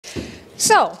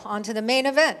So, on to the main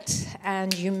event,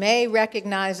 and you may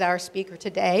recognize our speaker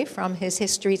today from his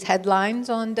History's headlines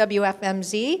on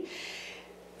WFMZ.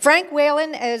 Frank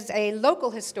Whelan is a local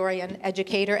historian,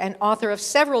 educator, and author of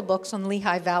several books on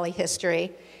Lehigh Valley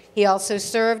history. He also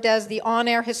served as the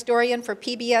on-air historian for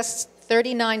PBS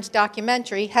 39's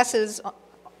documentary, Hess's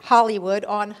Hollywood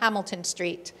on Hamilton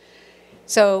Street.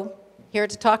 So, here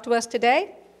to talk to us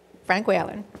today, Frank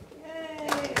Whelan.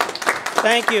 Yay.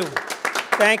 Thank you.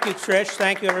 Thank you, Trish.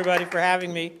 Thank you, everybody, for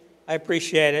having me. I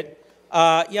appreciate it.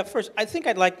 Yeah, first, I think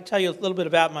I'd like to tell you a little bit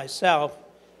about myself.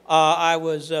 I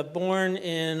was born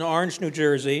in Orange, New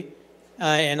Jersey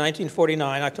in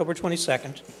 1949, October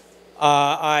 22nd.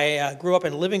 I grew up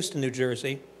in Livingston, New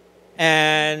Jersey,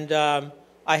 and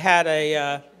I had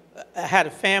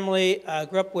a family.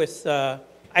 Grew up with.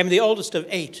 I'm the oldest of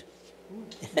 8,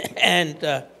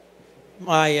 and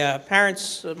my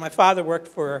parents. My father worked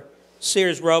for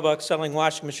Sears Roebuck selling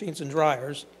washing machines and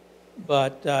dryers,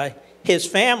 but his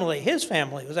family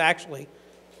was actually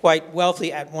quite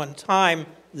wealthy at one time.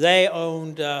 They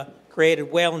owned,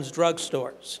 created Whelan's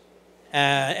drugstores,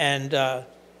 and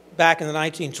back in the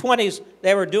 1920s,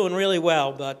 they were doing really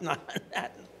well, but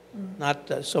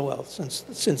not so well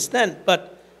since then.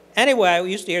 But anyway,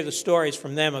 we used to hear the stories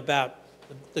from them about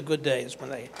the good days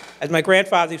when they, as my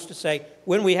grandfather used to say,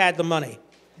 when we had the money.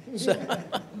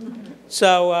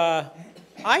 So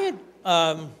I had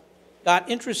got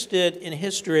interested in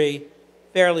history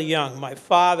fairly young. My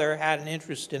father had an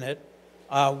interest in it.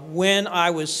 When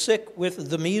I was sick with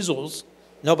the measles,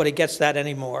 nobody gets that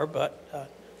anymore, but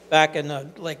back in the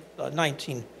late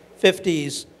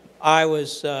 1950s, I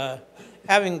was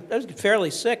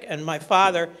fairly sick, and my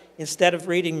father, instead of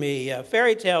reading me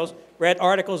fairy tales, read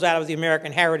articles out of the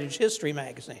American Heritage History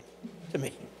magazine to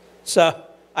me. So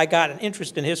I got an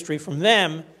interest in history from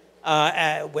them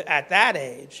at that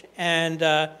age. And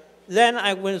then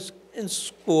I was in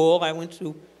school. I went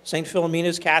to St.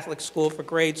 Philomena's Catholic School for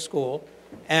grade school,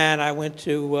 and I went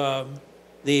to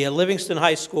the Livingston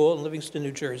High School in Livingston,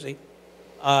 New Jersey,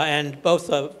 and both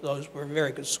of those were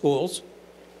very good schools.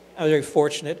 I was very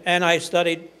fortunate, and I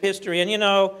studied history. And you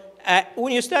know,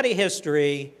 when you study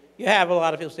history, you have a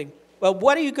lot of people saying, well,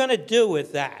 what are you going to do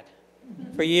with that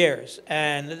for years?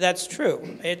 And that's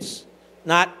true. It's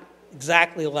not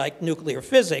exactly like nuclear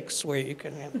physics where you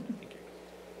can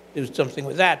do something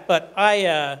with that. But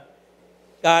I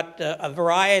got a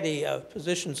variety of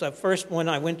positions. First, when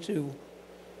I went to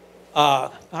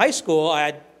high school, I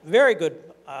had very good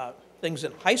things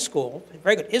in high school,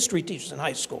 very good history teachers in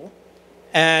high school.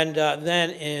 And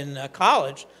then in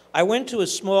college, I went to a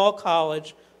small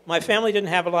college. My family didn't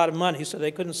have a lot of money, so they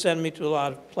couldn't send me to a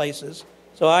lot of places.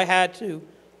 So I had to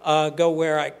go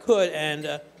where I could, and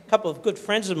a couple of good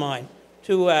friends of mine,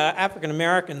 two African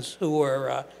Americans who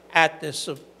were at this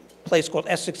place called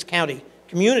Essex County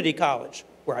Community College,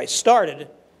 where I started,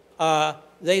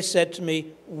 they said to me,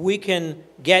 we can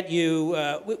get you,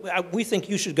 we think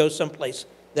you should go someplace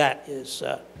that is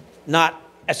not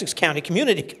Essex County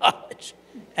Community College.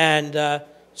 And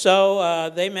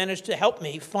so they managed to help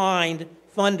me find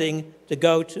funding to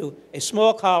go to a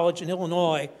small college in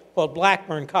Illinois called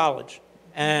Blackburn College.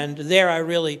 And there I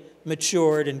really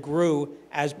matured and grew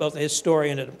as both a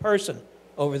historian and a person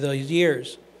over those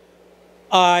years.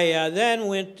 I then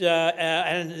went,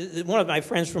 and one of my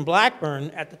friends from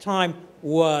Blackburn at the time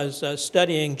was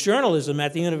studying journalism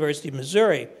at the University of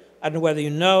Missouri. I don't know whether you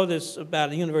know this about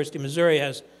the University of Missouri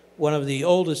has one of the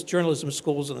oldest journalism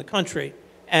schools in the country,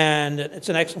 and it's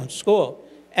an excellent school.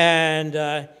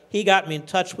 And he got me in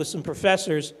touch with some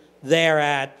professors there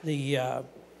at the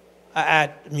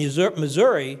at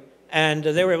Missouri, and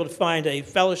they were able to find a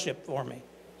fellowship for me.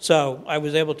 So I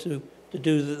was able to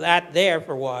do that there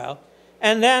for a while.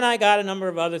 And then I got a number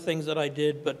of other things that I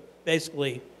did, but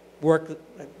basically worked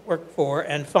for.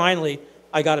 And finally,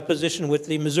 I got a position with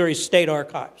the Missouri State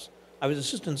Archives. I was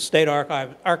assistant state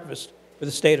archivist for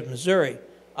the state of Missouri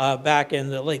back in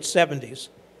the late 70s.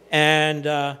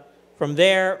 And from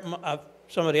there,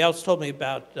 somebody else told me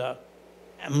about the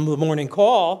Morning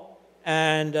Call,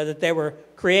 and that they were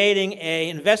creating an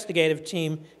investigative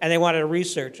team, and they wanted a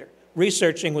researcher.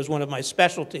 Researching was one of my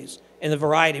specialties in the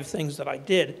variety of things that I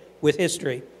did with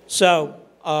history. So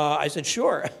I said,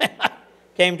 sure.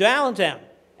 Came to Allentown.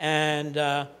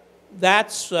 And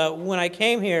that's, when I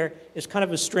came here, it's kind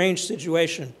of a strange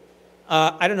situation.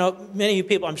 I don't know, many of you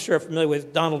people I'm sure are familiar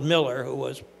with Donald Miller, who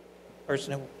was the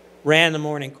person who ran the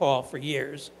Morning Call for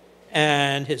years,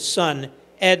 and his son,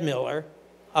 Ed Miller.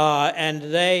 And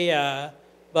they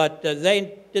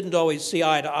didn't always see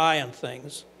eye to eye on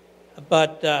things.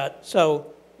 But so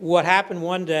what happened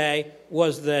one day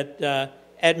was that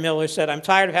Ed Miller said, I'm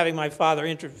tired of having my father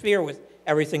interfere with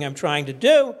everything I'm trying to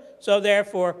do, so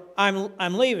therefore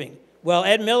I'm leaving. Well,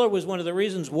 Ed Miller was one of the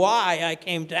reasons why I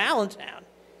came to Allentown.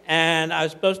 And I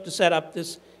was supposed to set up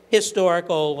this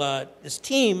historical, this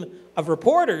team of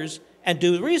reporters and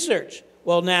do research.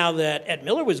 Well, now that Ed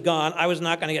Miller was gone, I was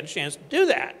not going to get a chance to do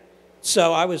that.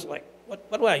 So I was like,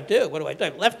 what do I do? What do I do? I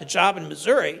left the job in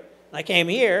Missouri, and I came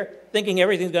here thinking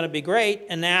everything's going to be great,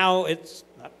 and now it's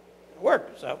not going to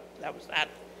work. So that was that.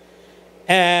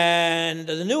 And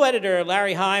the new editor,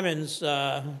 Larry Hyman's,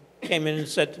 came in and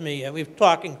said to me, we were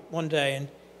talking one day, and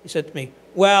he said to me,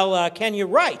 well, can you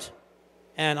write?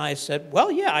 And I said,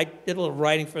 well, yeah, I did a little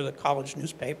writing for the college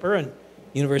newspaper and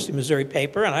University of Missouri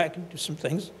paper, and I can do some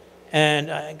things,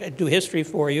 and I can do history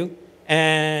for you.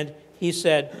 And he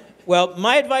said, well,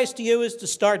 my advice to you is to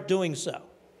start doing so.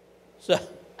 So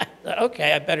I thought,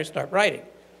 okay, I better start writing.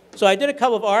 So I did a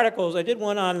couple of articles. I did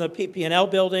one on the PP&L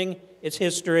building, its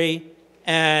history,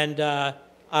 and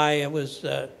I was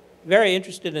very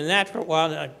interested in that for a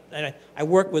while. And I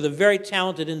worked with a very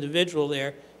talented individual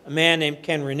there, a man named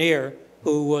Ken Rainier,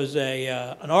 who was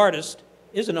an artist,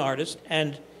 is an artist,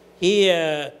 and he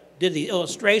did the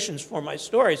illustrations for my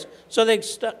stories. So they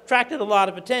attracted a lot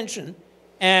of attention.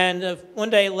 And one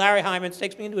day, Larry Hyman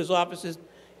takes me into his office and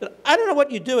says, I don't know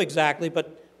what you do exactly,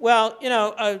 but, well, you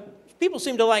know, people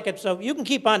seem to like it, so you can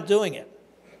keep on doing it.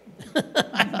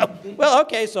 Well,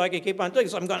 okay, so I can keep on doing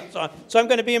it, so I'm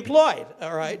going to be employed,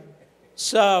 all right?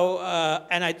 So,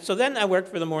 so then I worked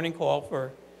for the Morning Call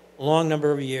for a long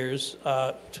number of years,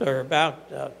 for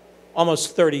about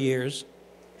almost 30 years.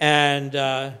 And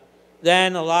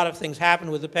then a lot of things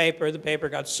happened with the paper. The paper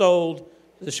got sold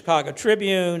to the Chicago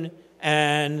Tribune,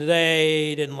 and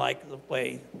they didn't like the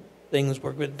way things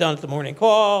were done at the Morning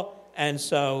Call, and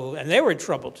they were in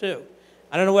trouble too.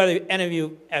 I don't know whether any of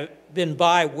you have been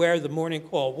by where the Morning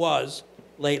Call was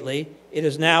lately. It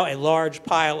is now a large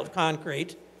pile of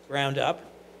concrete ground up,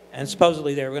 and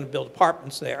supposedly they were going to build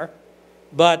apartments there.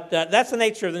 But that's the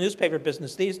nature of the newspaper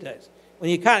business these days. When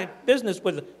you kind of business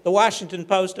with the Washington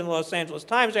Post and the Los Angeles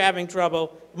Times are having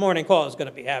trouble, the Morning Call is going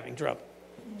to be having trouble.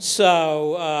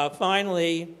 So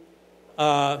finally,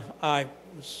 I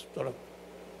was sort of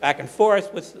back and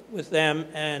forth with them,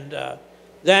 and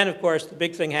then, of course, the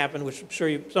big thing happened, which I'm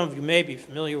sure some of you may be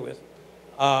familiar with.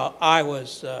 I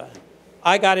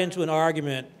got into an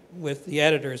argument with the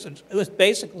editors. It was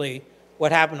basically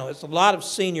what happened was a lot of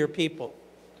senior people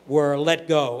were let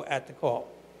go at the Call,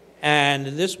 and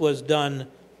this was done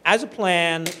as a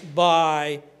plan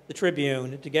by the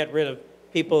Tribune to get rid of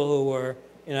people who were,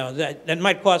 you know, that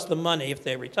might cost them money if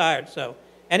they retired. So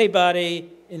anybody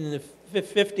in the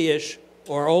 50-ish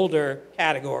or older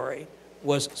category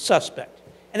was suspect.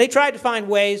 And they tried to find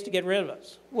ways to get rid of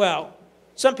us. Well,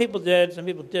 some people did, some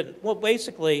people didn't. Well,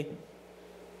 basically,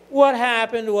 what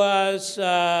happened was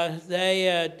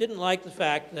they didn't like the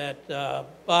fact that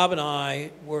Bob and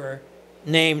I were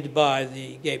named by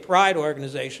the Gay Pride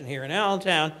organization here in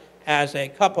Allentown as a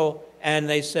couple, and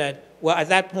they said, well, at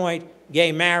that point,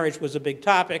 gay marriage was a big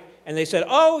topic, and they said,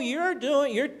 oh, you're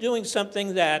doing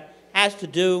something that has to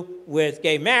do with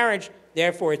gay marriage,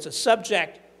 therefore it's a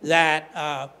subject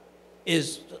that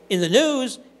is in the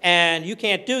news, and you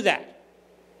can't do that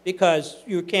because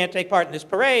you can't take part in this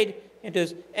parade. And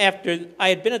just after I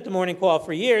had been at the Morning Call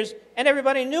for years, and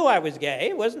everybody knew I was gay,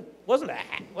 it wasn't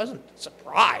a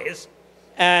surprise.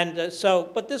 And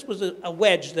but this was a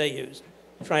wedge they used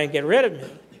to try and get rid of me.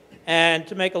 And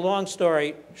to make a long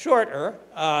story shorter,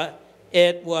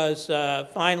 it was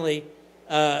finally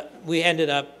we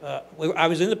ended up. I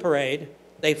was in the parade.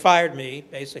 They fired me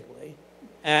basically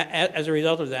as a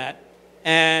result of that.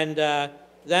 And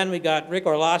then we got Rick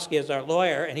Orlowski as our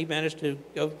lawyer, and he managed to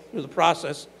go through the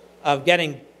process of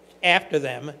getting after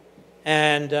them.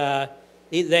 And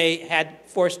they had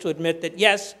forced to admit that,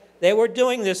 yes, they were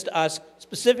doing this to us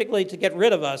specifically to get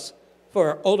rid of us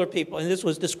for older people. And this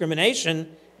was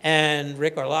discrimination, and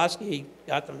Rick Orlowski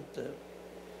got them to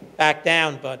back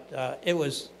down. But it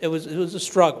was a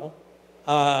struggle.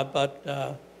 But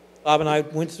Bob and I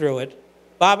went through it.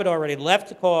 Bob had already left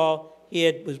the Call. He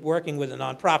was working with a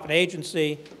nonprofit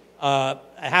agency, a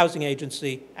housing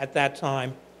agency at that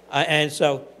time, and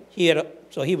so he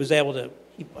was able to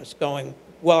keep us going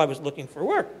while I was looking for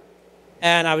work.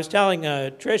 And I was telling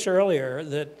Trish earlier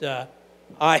that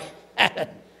I had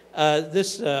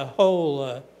this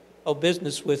whole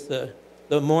business with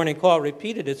the Morning Call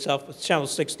repeated itself with Channel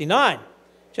 69.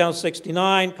 Channel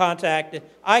 69 contacted.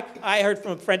 I heard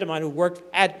from a friend of mine who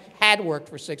had worked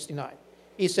for 69.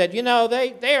 He said, you know,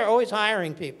 they are always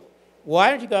hiring people. Why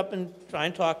don't you go up and try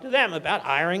and talk to them about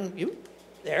hiring you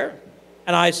there?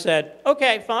 And I said,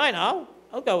 okay, fine, I'll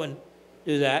I'll go and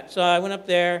do that. So I went up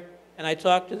there, and I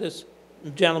talked to this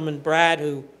gentleman, Brad,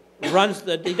 who runs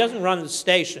he doesn't run the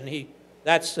station.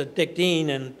 That's Dick Dean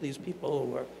and these people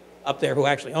who are up there who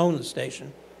actually own the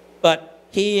station. But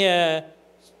he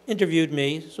interviewed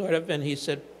me, sort of, and he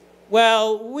said,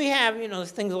 well, we have,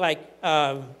 things like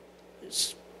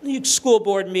school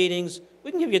board meetings.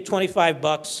 We can give you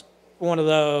 $25 for one of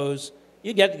those.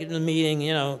 You get to the meeting,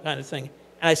 kind of thing.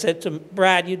 And I said to him,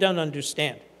 Brad, you don't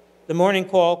understand. The morning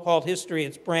call called History,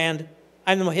 its brand.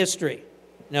 I'm the history.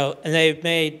 And they've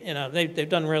made, they've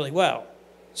done really well.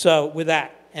 So with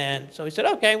that. And so he said,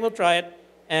 okay, we'll try it.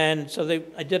 And so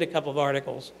I did a couple of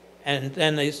articles. And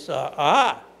then they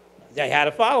saw, they had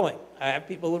a following. I have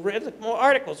people who read more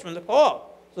articles from the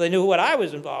call. So they knew what I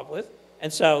was involved with.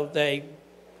 And so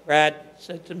Brad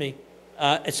said to me,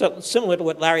 it's similar to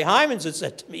what Larry Hymans had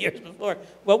said to me years before.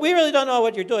 Well, we really don't know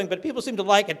what you're doing, but people seem to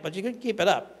like it, but you can keep it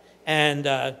up. And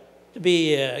to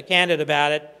be candid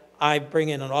about it, I bring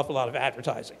in an awful lot of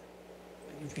advertising.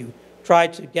 If you try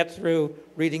to get through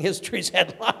reading history's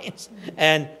headlines,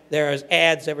 and there's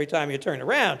ads every time you turn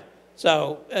around.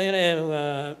 So,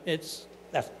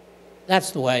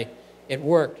 that's the way it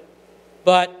worked.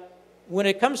 But when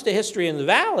it comes to history in the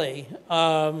Valley,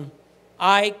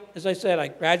 as I said, I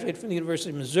graduated from the University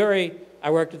of Missouri.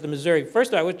 I worked at the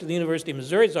first I went to the University of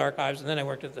Missouri's archives, and then I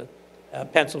worked at the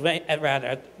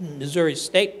Missouri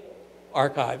State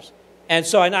Archives. And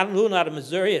so I knew not of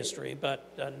Missouri history, but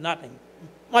nothing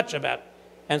much about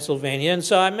Pennsylvania. And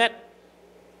so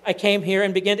I came here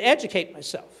and began to educate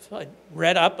myself. I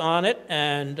read up on it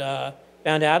and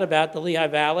found out about the Lehigh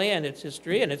Valley and its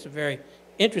history, and it's a very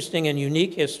interesting and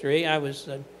unique history. I was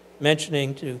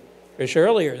mentioning to Trish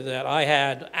earlier that I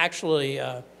had actually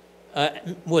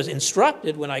was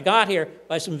instructed when I got here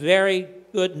by some very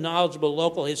good, knowledgeable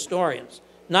local historians,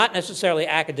 not necessarily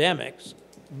academics,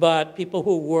 but people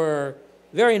who were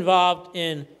very involved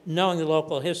in knowing the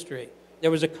local history.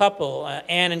 There was a couple,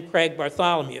 Ann and Craig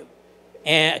Bartholomew.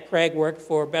 Craig worked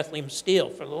for Bethlehem Steel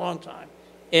for a long time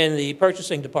in the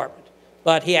purchasing department,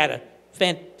 but he had a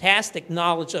fantastic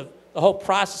knowledge of the whole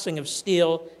processing of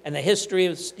steel and the history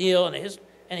of steel, and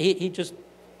he just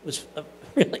was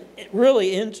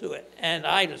really into it, and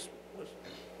I just was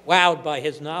wowed by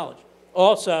his knowledge.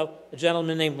 Also, a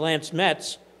gentleman named Lance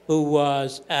Metz, who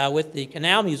was with the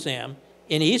Canal Museum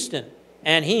in Easton,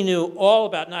 and he knew all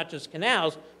about not just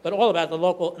canals, but all about the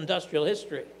local industrial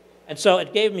history. And so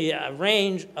it gave me a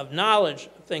range of knowledge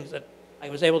of things that I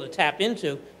was able to tap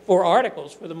into for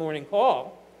articles for the morning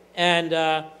call. And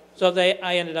so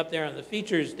I ended up there on the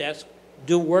features desk,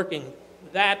 working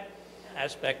with that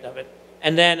aspect of it.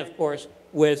 And then, of course,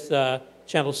 with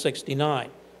Channel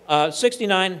 69.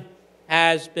 69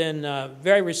 has been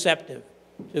very receptive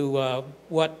to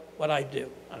what I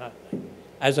do.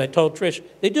 As I told Trish,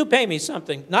 they do pay me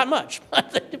something, not much,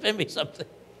 but they do pay me something.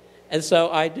 And so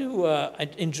I do I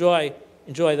enjoy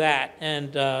that.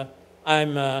 And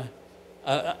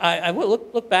I will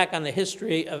look back on the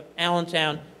history of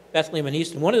Allentown, Bethlehem, and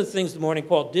Easton. One of the things the morning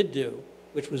call did do,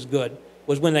 which was good,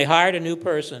 was when they hired a new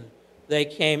person, they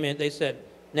came in, they said,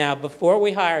 now, before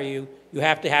we hire you, you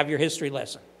have to have your history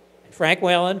lesson. And Frank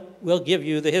Whelan will give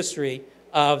you the history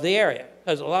of the area,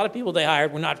 because a lot of people they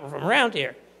hired were not from around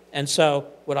here. And so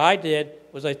what I did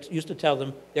was I used to tell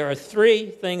them, there are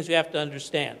 3 things you have to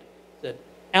understand. That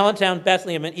Allentown,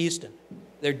 Bethlehem, and Easton,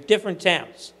 they're different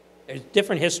towns. There's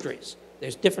different histories.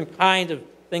 There's different kinds of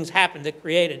things happened that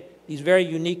created these very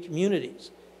unique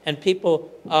communities. And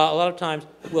people a lot of times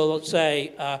will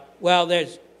say, well,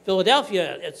 there's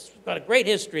Philadelphia, it's got a great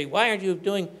history. Why aren't you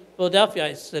doing Philadelphia?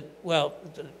 I said, well,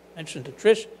 I mentioned to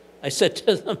Trish, I said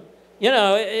to them,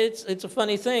 it's a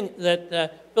funny thing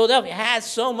that Philadelphia has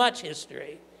so much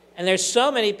history, and there's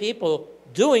so many people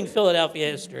doing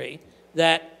Philadelphia history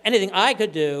that anything I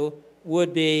could do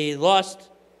would be lost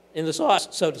in the sauce,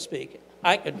 so to speak.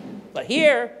 But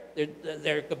here,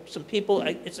 there are some people,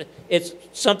 it's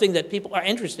something that people are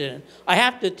interested in. I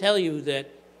have to tell you that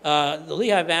the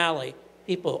Lehigh Valley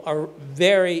people are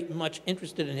very much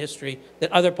interested in history than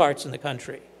other parts in the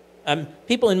country.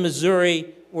 People in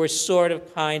Missouri were sort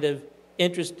of kind of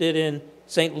interested in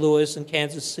St. Louis and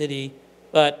Kansas City,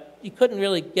 but you couldn't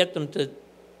really get them to,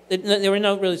 there were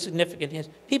no really significant,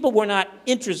 people were not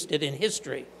interested in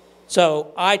history.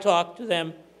 So I talked to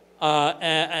them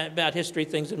about history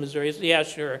things in Missouri. I said, yeah,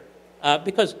 sure.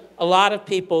 Because a lot of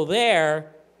people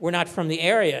there were not from the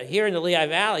area. Here in the Lehigh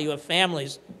Valley, you have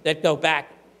families that go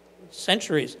back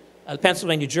centuries. The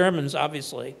Pennsylvania Germans,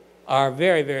 obviously, are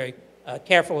very, very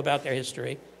careful about their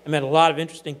history. I met a lot of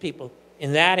interesting people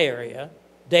in that area.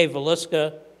 Dave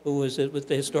Voluska, who was with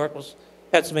the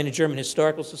Pennsylvania German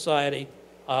Historical Society,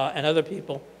 and other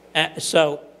people.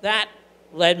 So that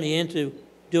led me into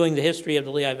doing the history of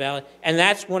the Lehigh Valley, and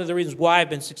that's one of the reasons why I've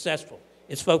been successful.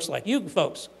 It's folks like you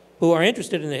folks who are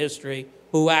interested in the history,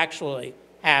 who actually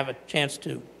have a chance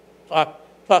to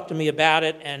talk to me about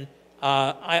it. And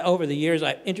over the years,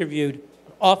 I've interviewed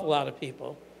an awful lot of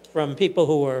people, from people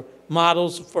who were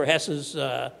models for Hess's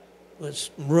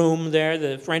room there,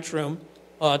 the French room,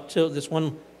 to this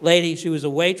one lady. She was a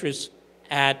waitress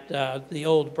at the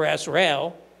old Brass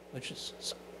Rail, which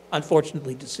is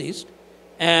unfortunately deceased.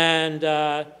 And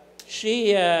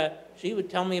she would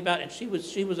tell me about it. And she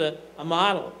was a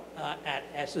model at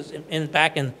Hess's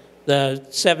back in the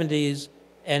 70s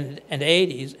and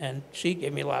 80s, and she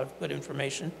gave me a lot of good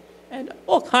information, and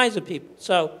all kinds of people.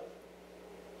 So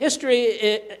history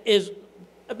is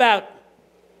about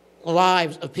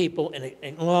lives of people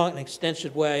in long and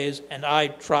extensive ways, and I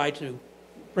try to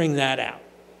bring that out.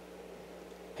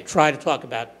 I try to talk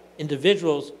about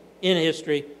individuals in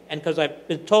history, and because I've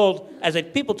been told,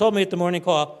 people told me at the morning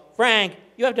call, Frank,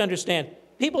 you have to understand,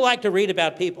 people like to read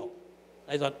about people.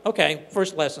 I thought, okay,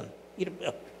 first lesson, eat a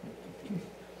book.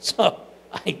 So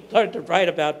I started to write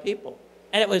about people.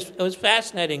 And it was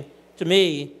fascinating to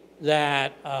me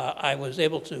that I was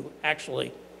able to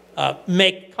actually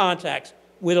make contacts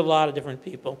with a lot of different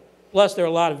people. Plus, there are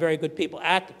a lot of very good people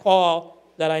at the call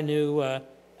that I knew.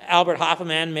 Albert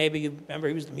Whelan, maybe you remember,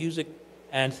 he was the music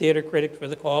and theater critic for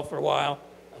the call for a while,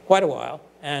 quite a while.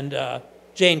 And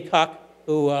Jane Cuck,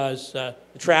 who was the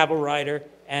travel writer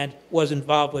and was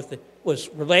involved with was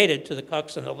related to the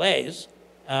Cucks and the Lays.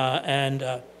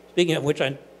 Speaking of which,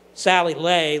 Sally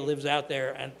Lay lives out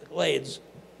there at the Glades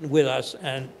with us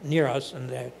and near us,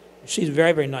 and she's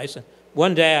very, very nice. And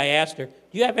one day I asked her,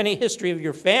 do you have any history of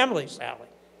your family, Sally?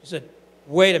 She said,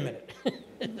 wait a minute.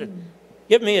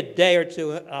 Give me a day or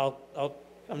two, and I'll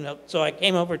come up. So I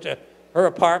came over to her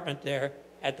apartment there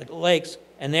at the lakes,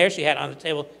 and there she had on the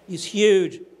table these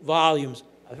huge volumes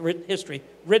of history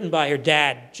written by her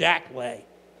dad, Jack Lay,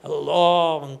 a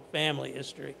long family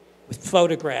history with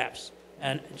photographs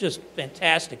and just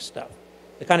fantastic stuff,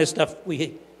 the kind of stuff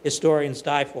we historians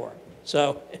die for.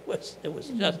 So it was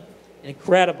just an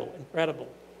incredible,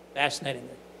 fascinating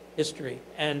history.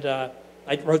 And I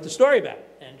wrote the story about it,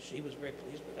 and she was very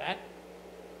pleased with that,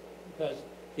 because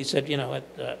she said,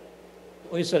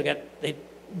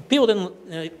 people didn't,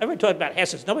 everybody talked about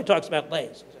Hesses, nobody talks about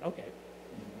Lays. I said, okay.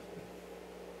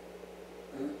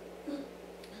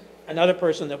 Another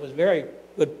person that was very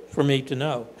good for me to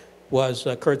know was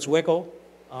Kurt Zwikl,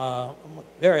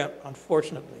 very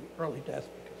unfortunately early death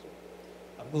because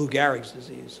of Lou Gehrig's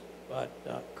disease. But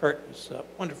Kurt was a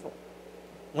wonderful,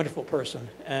 wonderful person,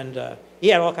 and he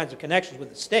had all kinds of connections with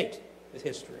the state, with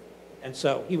history, and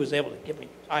so he was able to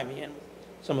tie me in with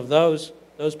some of those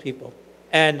people.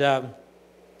 And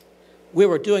we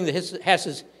were doing the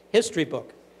Hess's history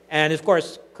book, and of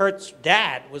course Kurt's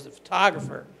dad was the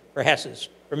photographer for Hess's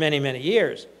for many, many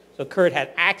years. So Kurt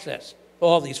had access to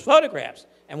all these photographs.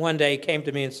 And one day he came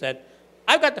to me and said,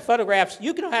 I've got the photographs,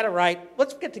 you know how to write,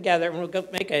 let's get together and we'll go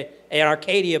make an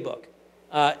Arcadia book.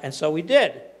 And so we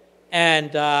did.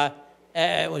 And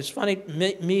it was funny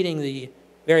meeting the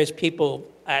various people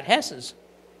at Hess's,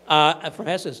 from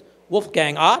Hess's.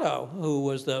 Wolfgang Otto, who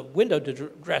was the window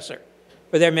dresser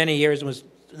for there many years and was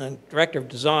the director of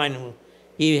design.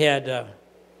 He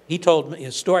told me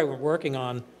his story we're working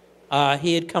on.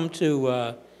 He had come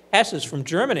to Hess's from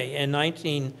Germany in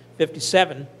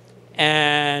 1957,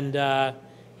 and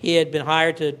he had been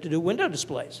hired to do window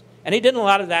displays. And he did a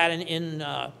lot of that in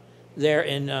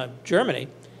Germany.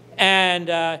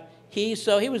 And he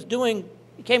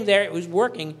came there, he was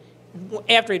working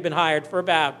after he'd been hired for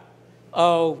about,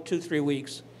 2-3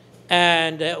 weeks,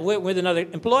 and with another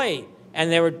employee. And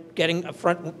they were getting a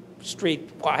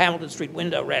Hamilton Street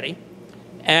window ready.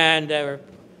 And they were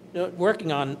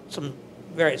working on some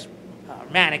various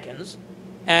mannequins,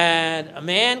 and a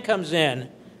man comes in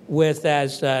with,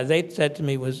 as they said to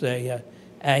me, was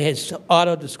his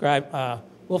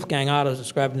Wolfgang Otto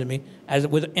described him to me as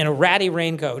in a ratty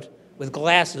raincoat with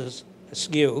glasses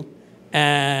askew,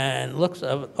 and looks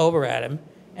over at him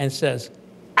and says,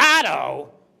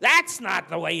 Otto, that's not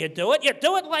the way you do it. You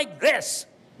do it like this.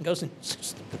 And goes and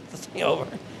puts the thing over,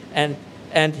 and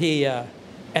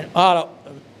Otto.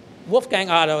 Wolfgang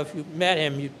Otto, if you met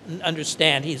him, you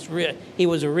understand he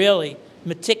was a really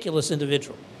meticulous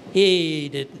individual.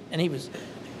 He was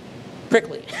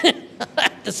prickly,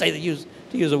 to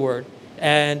use a word.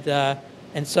 And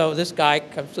so this guy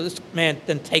comes. So this man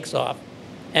then takes off,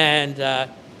 and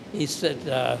he said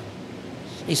to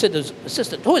his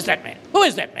assistant, "Who is that man? Who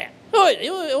is that man?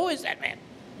 Who is that man?"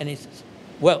 And he says,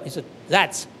 "Well," he said,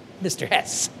 "that's Mr.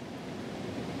 Hess."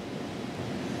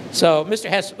 So Mr.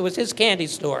 Hess, it was his candy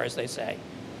store, as they say,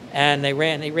 and he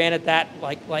ran it that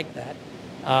like that.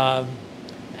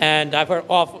 And I've heard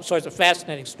all sorts of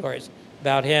fascinating stories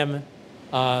about him.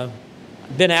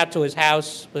 Been out to his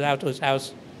house,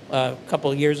 a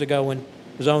couple of years ago when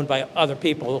it was owned by other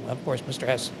people. Of course, Mr.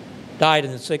 Hess died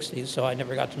in the 60s, so I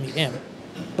never got to meet him.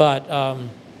 But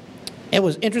it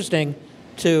was interesting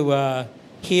to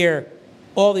hear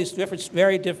all these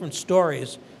very different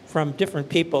stories from different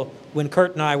people when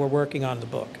Kurt and I were working on the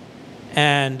book.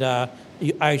 And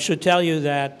I should tell you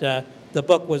that the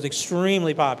book was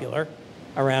extremely popular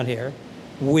around here.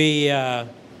 We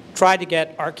tried to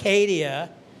get Arcadia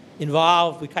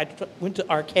involved. We went to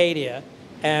Arcadia,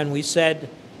 and we said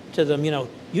to them, you know,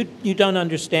 you don't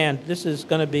understand. This is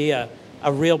going to be a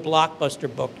real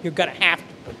blockbuster book. You're going to have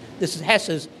to. Hess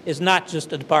is not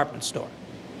just a department store.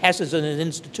 Hess is an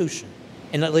institution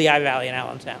in the Lehigh Valley and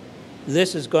Allentown.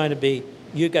 This is going to be,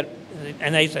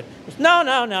 and they said,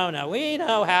 no, we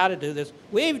know how to do this.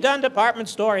 We've done department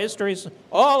store histories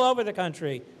all over the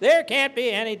country. There can't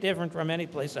be any different from any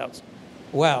place else.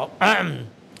 Well,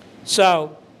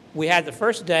 so we had the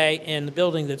first day in the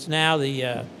building that's now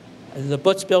the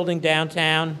Butts building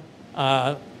downtown,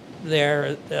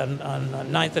 there on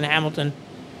 9th and Hamilton,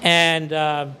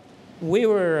 and we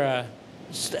were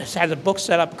had the book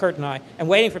set up, Kurt and I, and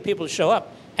waiting for people to show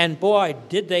up. And boy,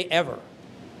 did they ever.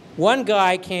 One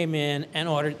guy came in and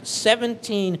ordered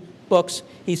 17 books.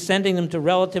 He's sending them to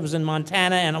relatives in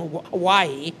Montana and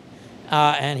Hawaii,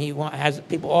 and he has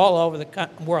people all over the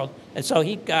world. And so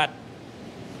he's got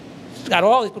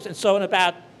all these books. And so in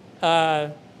about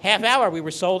half hour, we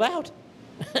were sold out.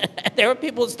 There were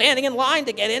people standing in line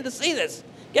to get in to see this,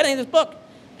 getting this book.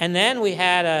 And then we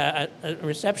had a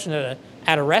reception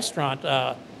at a restaurant,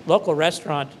 local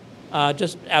restaurant,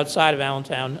 just outside of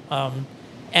Allentown,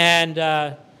 and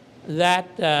it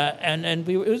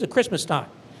was a Christmas time.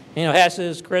 You know,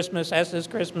 Hess's Christmas. It's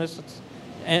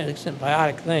a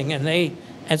symbiotic thing,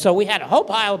 and so we had a whole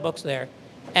pile of books there,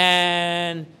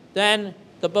 and then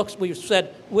the books we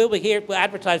said we'll be here, we'll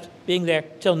advertise being there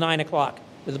till 9 o'clock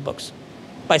with the books.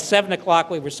 By 7 o'clock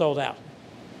we were sold out,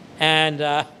 and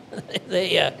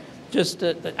they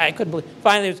I couldn't believe.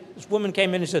 Finally, this woman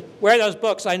came in and said, "Where are those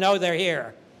books? I know they're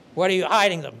here. What are you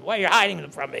hiding them? Why are you hiding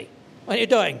them from me? What are you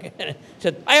doing?" She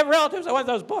said, "I have relatives. I want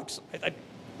those books." I said,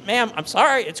 "Ma'am, I'm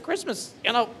sorry. It's Christmas.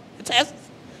 You know, it's Hess."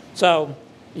 So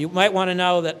you might want to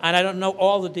know that, and I don't know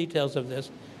all the details of this,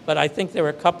 but I think there were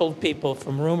a couple of people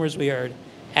from rumors we heard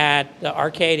at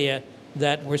Arcadia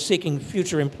that were seeking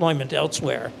future employment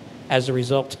elsewhere as a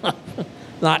result of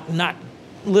not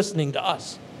listening to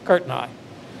us, Kurt and I.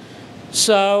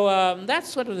 So that's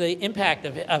sort of the impact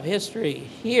of history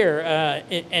here.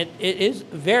 It is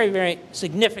very, very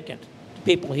significant to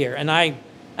people here, and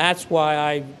that's why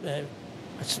I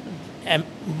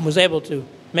was able to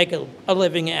make a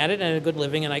living at it, and a good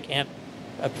living, and I can't.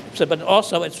 But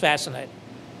also, it's fascinating.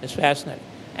 It's fascinating,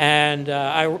 and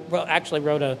I actually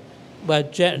wrote a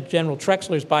General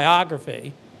Trexler's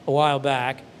biography a while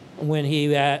back when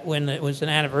it was an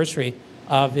anniversary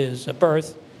of his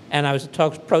birth. And I was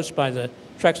approached by the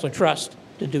Trexler Trust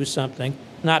to do something,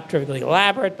 not terribly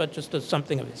elaborate, but just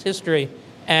something of his history.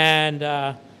 And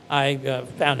I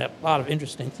found a lot of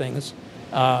interesting things.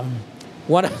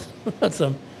 One of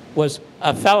them was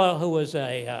a fellow who was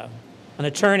an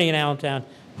attorney in Allentown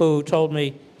who told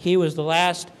me he was the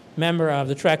last member of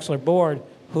the Trexler board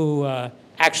who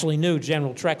actually knew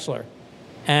General Trexler.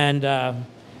 And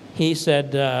he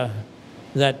said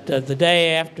that the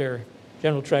day after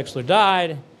General Trexler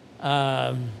died,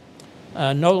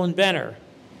 Nolan Benner,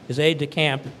 his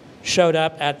aide-de-camp, showed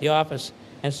up at the office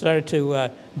and started to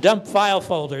dump file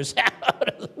folders out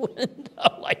of the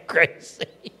window like crazy.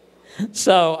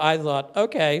 So I thought,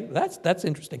 okay, that's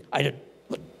interesting. I didn't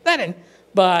put that in,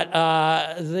 but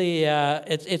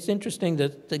it's interesting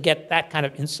to get that kind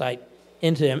of insight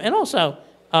into him. And also,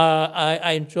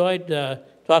 I enjoyed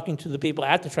talking to the people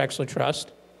at the Trexler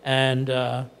Trust, and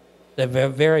they're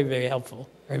very, very helpful.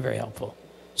 Very, very helpful.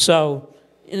 So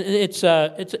it's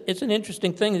an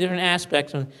interesting thing, different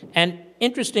aspects. And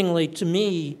interestingly to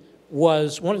me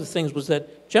one of the things was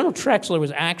that General Trexler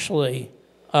was actually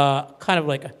kind of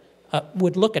like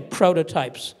would look at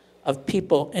prototypes of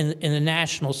people in the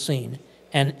national scene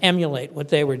and emulate what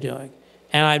they were doing.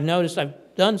 And I've noticed, I've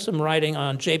done some writing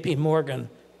on J.P. Morgan,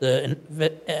 the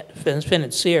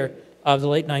financier of the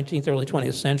late 19th, early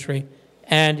 20th century.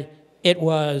 And it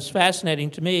was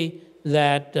fascinating to me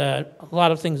that a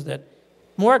lot of things that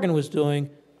Morgan was doing,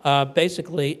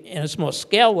 basically in a small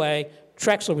scale way,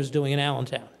 Trexler was doing in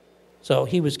Allentown. So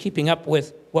he was keeping up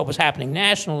with what was happening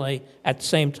nationally at the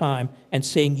same time and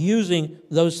using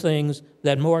those things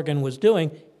that Morgan was doing,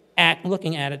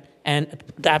 looking at it and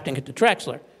adapting it to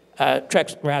to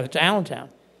Allentown.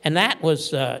 And that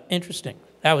was interesting.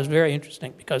 That was very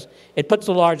interesting because it puts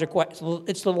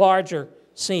it's the larger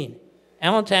scene.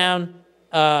 Allentown,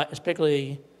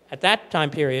 particularly at that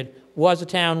time period, was a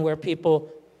town where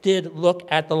people did look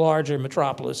at the larger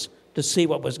metropolis to see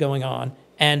what was going on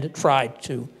and tried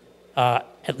to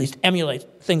at least emulate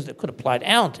things that could apply to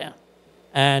Allentown.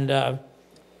 And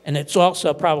it's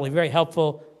also probably very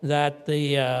helpful that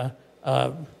the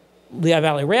Lehigh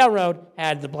Valley Railroad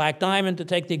had the Black Diamond to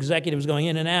take the executives going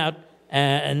in and out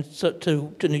and so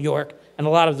to New York, and a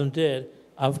lot of them did.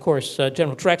 Of course,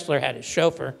 General Trexler had his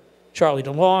chauffeur, Charlie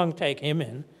DeLong, take him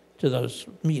in to those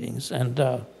meetings.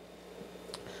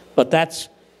 But that's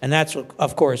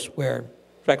of course where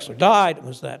Trexler died,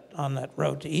 was on that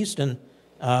road to Easton,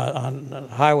 on the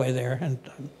highway there. And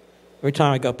every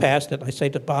time I go past it, I say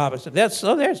to Bob, I said, there's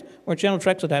where General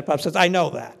Trexler died. Bob says, I know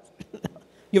that.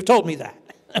 You've told me that.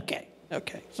 Okay.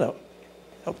 So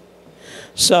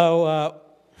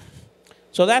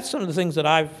that's some of the things that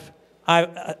I've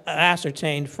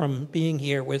ascertained from being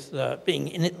here being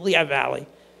in Lehigh Valley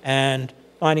and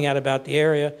finding out about the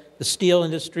area. The steel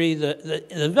industry, the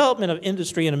development of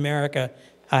industry in America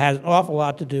has an awful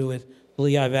lot to do with the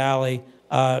Lehigh Valley,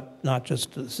 not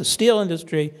just the steel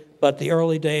industry, but the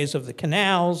early days of the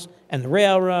canals and the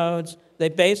railroads. They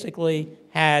basically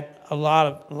had a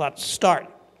lot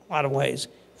of ways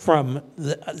from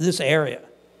this area.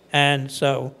 And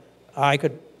so I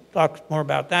could talk more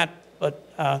about that, but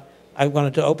I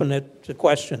wanted to open it to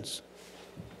questions.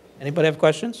 Anybody have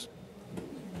questions?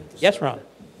 Yes, Ron.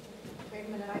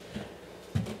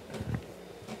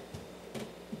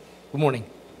 Good morning.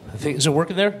 Is it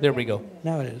working there? There we go.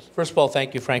 Now it is. First of all,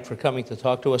 thank you, Frank, for coming to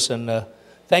talk to us, and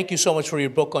thank you so much for your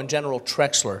book on General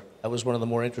Trexler. That was one of the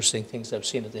more interesting things I've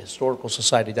seen at the Historical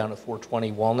Society down at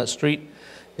 420 Walnut Street.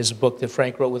 Is a book that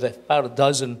Frank wrote with about a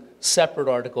dozen separate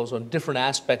articles on different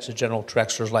aspects of General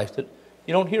Trexler's life that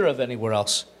you don't hear of anywhere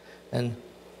else. And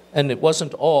it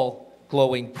wasn't all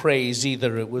glowing praise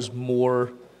either. It was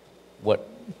more what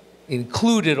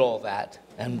included all that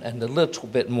and a little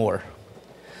bit more.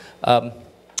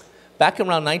 Back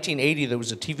around 1980, there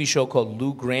was a TV show called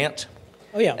Lou Grant.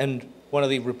 Oh, yeah. And one of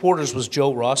the reporters was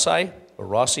Joe Rossi, or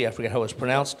Rossi, I forget how it's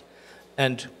pronounced.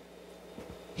 And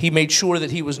he made sure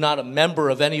that he was not a member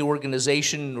of any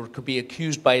organization or could be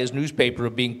accused by his newspaper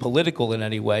of being political in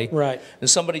any way. Right. And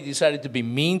somebody decided to be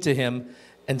mean to him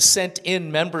and sent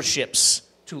in memberships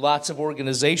to lots of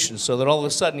organizations so that all of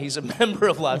a sudden he's a member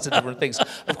of lots of different things.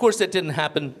 Of course, that didn't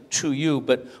happen to you,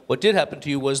 but what did happen to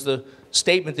you was the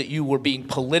statement that you were being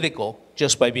political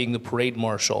just by being the parade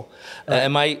marshal.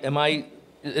 Right.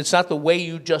 It's not the way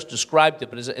you just described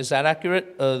it, but is that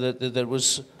accurate? That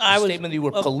was a statement that you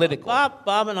were political.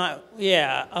 Bob and I,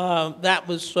 yeah, that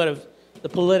was sort of the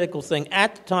political thing.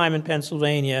 At the time in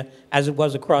Pennsylvania, as it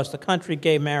was across the country,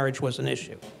 gay marriage was an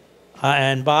issue.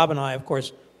 And Bob and I, of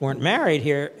course, weren't married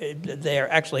here.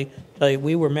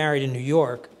 We were married in New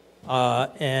York,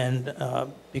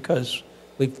 because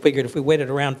we figured if we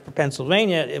waited around for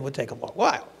Pennsylvania, it would take a long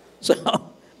while.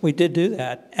 So we did do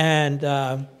that.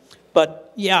 And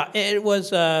but yeah, it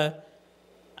was.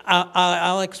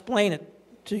 I'll explain it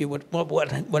to you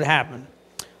what happened.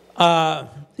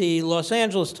 The Los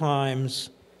Angeles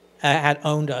Times had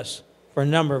owned us for a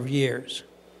number of years.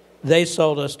 They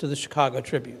sold us to the Chicago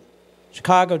Tribune.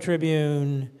 Chicago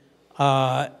Tribune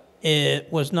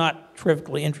it was not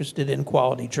terrifically interested in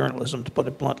quality journalism, to put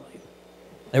it bluntly.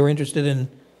 They were interested in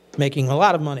making a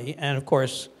lot of money, and of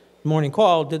course, Morning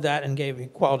Call did that and gave me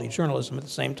quality journalism at the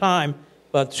same time.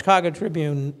 But the Chicago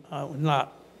Tribune was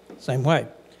not the same way.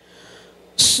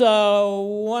 So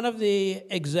one of the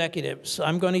executives,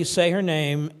 I'm going to say her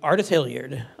name, Ardith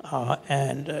Hilliard,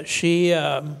 and she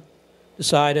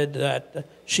decided that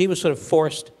she was sort of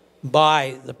forced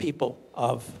by the people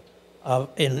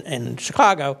in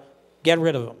Chicago, get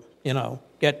rid of them,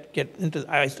 get into.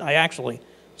 I actually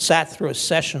sat through a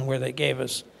session where they gave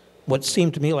us what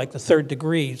seemed to me like the third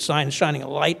degree, shining a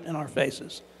light in our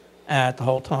faces at the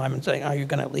whole time and saying, are you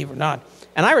going to leave or not?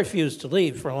 And I refused to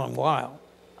leave for a long while.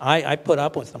 I put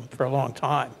up with them for a long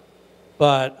time.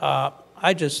 But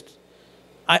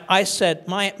I said,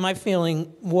 my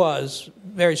feeling was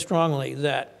very strongly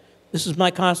that this is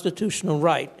my constitutional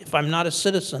right. If I'm not a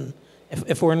citizen,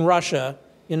 if we're in Russia,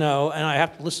 and I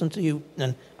have to listen to you,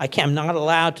 and I'm not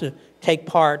allowed to take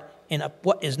part in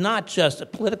what is not just a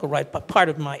political right, but part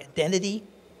of my identity,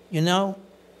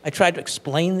 I tried to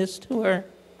explain this to her.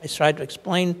 I tried to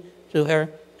explain to her,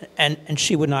 and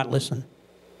she would not listen,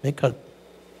 because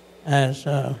as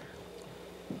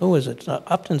who was it?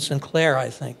 Upton Sinclair, I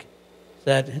think,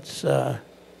 said it's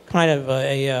kind of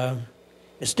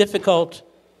it's difficult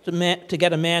to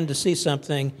get a man to see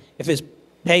something if his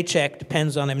paycheck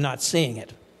depends on him not seeing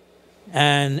it,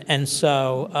 and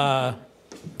so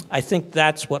I think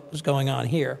that's what was going on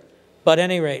here. But at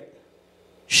any rate,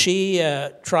 she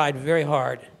tried very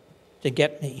hard to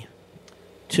get me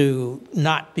to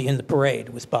not be in the parade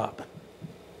with Bob.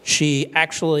 She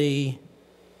actually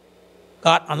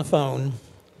got on the phone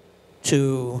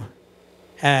to,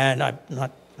 and I'm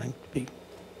not going to be,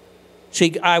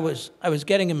 I was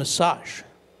getting a massage,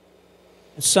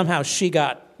 and somehow she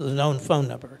got the known phone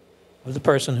number of the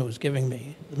person who was giving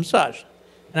me the massage.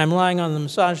 And I'm lying on the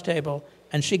massage table,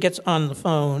 and she gets on the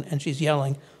phone, and she's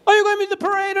yelling, "Are you going to be at the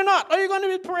parade or not? Are you going to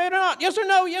be at the parade or not? Yes or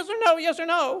no, yes or no, yes or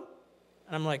no?"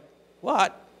 And I'm like,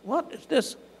 what? What is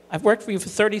this? I've worked for you for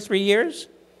 33 years,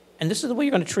 and this is the way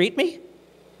you're going to treat me?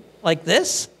 Like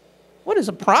this? What is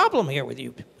the problem here with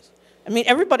you? I mean,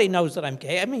 everybody knows that I'm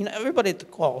gay. I mean, everybody at the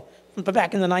call from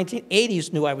back in the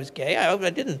 1980s knew I was gay. I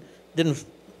didn't,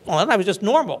 well, I was just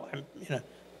normal.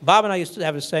 Bob and I used to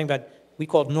have a saying that we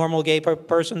called normal gay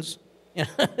persons.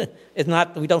 It's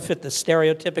not, we don't fit the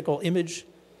stereotypical image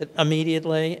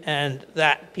immediately, and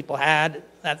that people had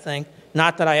that thing.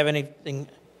 Not that I have anything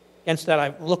against that.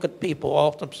 I look at people,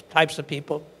 all types of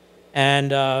people,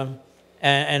 and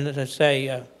as I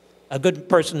say, a good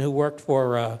person who worked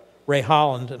for Ray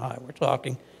Holland and I were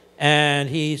talking, and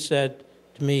he said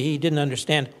to me he didn't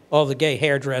understand all the gay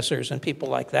hairdressers and people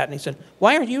like that, and he said,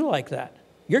 "Why aren't you like that?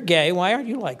 You're gay. Why aren't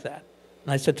you like that?"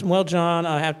 And I said to him, "Well, John,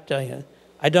 I have to tell you,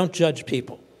 I don't judge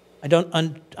people. I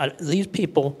don't. These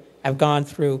people have gone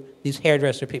through, these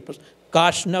hairdresser people.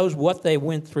 Gosh knows what they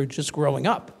went through just growing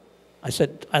up." I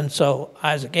said, and so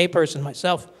as a gay person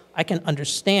myself, I can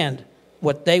understand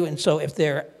what they, and so if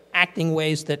they're acting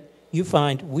ways that you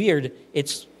find weird,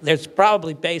 there's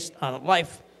probably based on a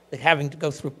life that having to go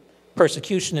through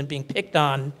persecution and being picked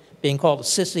on, being called a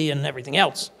sissy and everything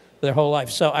else for their whole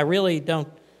life. So I really don't,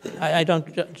 I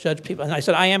don't judge people. And I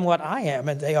said, I am what I am,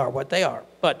 and they are what they are.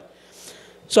 But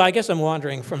so I guess I'm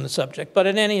wandering from the subject. But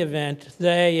in any event,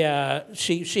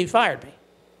 she fired me,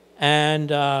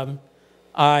 and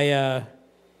I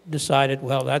decided,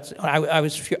 well, I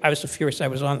was so furious. I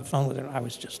was on the phone with her, and I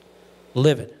was just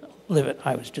livid.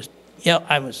 I was just,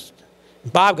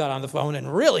 Bob got on the phone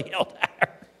and really yelled at her.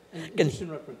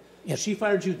 Yes. She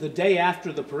fired you the day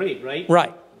after the parade, right?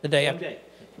 Right, the day after.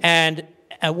 And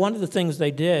one of the things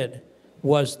they did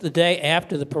was the day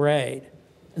after the parade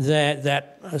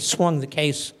that swung the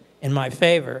case in my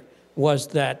favor was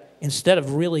that instead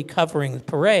of really covering the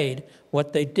parade,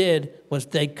 what they did was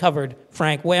they covered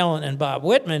Frank Whelan and Bob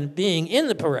Whitman being in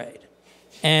the parade.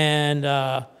 And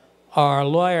our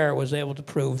lawyer was able to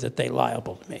prove that they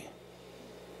libeled me.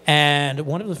 And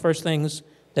one of the first things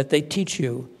that they teach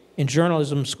you in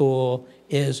journalism school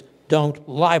is don't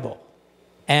libel.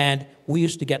 And we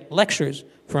used to get lectures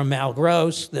from Mal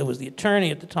Gross, that was the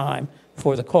attorney at the time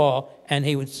for the call, and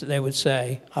they would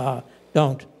say,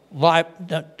 don't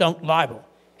libel.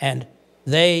 And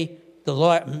the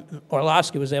lawyer,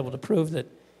 Orlowski, was able to prove that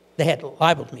they had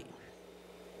libeled me,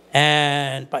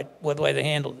 and by the way they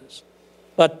handled this.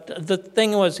 But the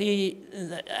thing was,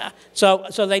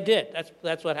 so they did.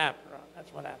 That's what happened.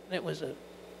 That's what happened. It was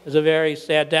a very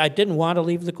sad day. I didn't want to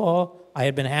leave the call. I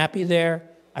had been happy there.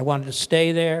 I wanted to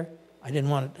stay there. I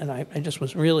didn't want to, and I just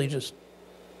was really just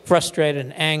frustrated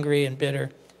and angry and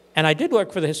bitter. And I did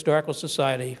work for the Historical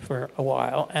Society for a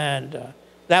while, and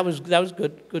that was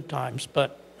good times.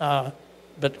 But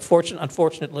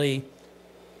unfortunately,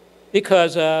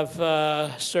 because of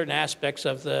certain aspects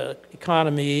of the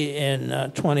economy in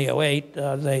 2008,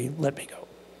 they let me go.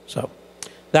 So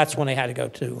that's when I had to go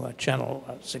to Channel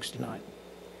 69.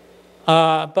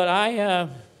 But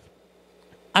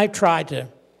I tried to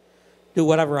do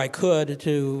whatever I could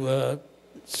to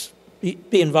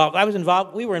be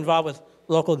involved. We were involved with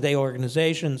local gay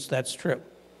organizations, that's true.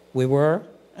 We were,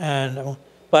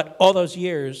 but all those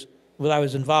years, I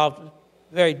was involved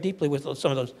very deeply with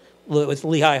some of those, with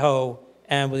Lehigh Ho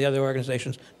and with the other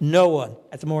organizations. No one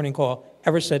at the morning call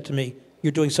ever said to me,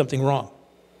 "You're doing something wrong."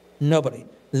 Nobody.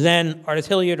 Then Ardith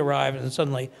Hilliard arrived, and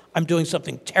suddenly I'm doing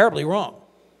something terribly wrong.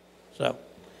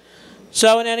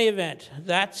 So in any event,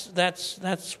 that's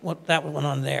what went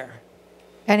on there.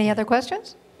 Any other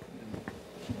questions?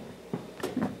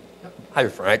 Hi,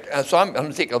 Frank. So I'm going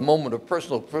to take a moment of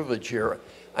personal privilege here.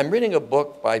 I'm reading a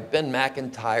book by Ben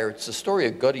McIntyre. It's the story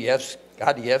of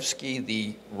Godievsky,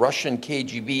 the Russian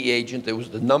KGB agent that was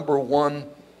the #1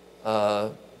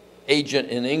 agent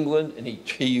in England, and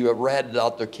he ratted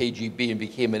out the KGB and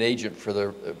became an agent for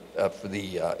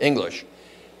the English.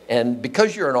 And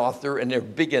because you're an author and they're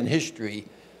big in history,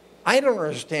 I don't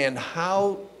understand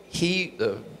how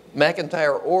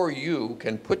McIntyre or you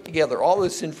can put together all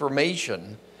this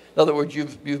information. In other words,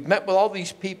 you've met with all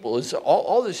these people. Is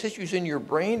all this history's in your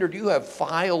brain, or do you have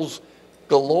files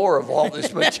galore of all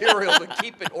this material to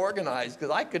keep it organized?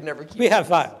 Because I could never keep We have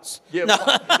files. Yeah, No.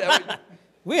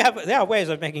 There are ways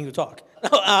of making you talk.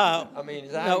 I mean,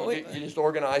 you just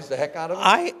organize the heck out of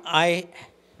it?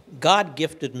 God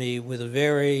gifted me with a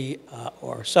very,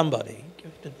 or somebody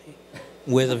gifted me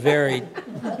with a very,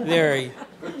 very...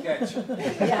 Good catch.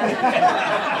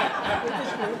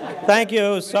 Thank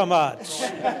you so much.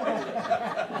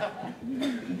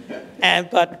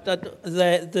 But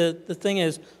the thing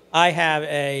is, I have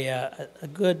a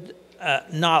good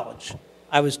knowledge.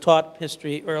 I was taught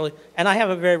history early, and I have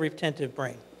a very retentive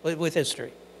brain with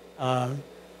history. I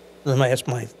asked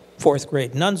my fourth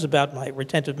grade nuns about my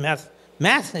retentive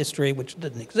math history, which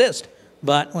didn't exist.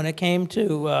 But when it came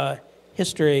to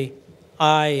history,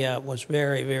 I was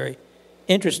very, very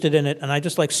interested in it, and I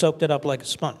just soaked it up like a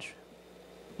sponge.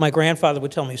 My grandfather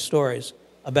would tell me stories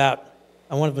about,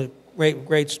 and one of the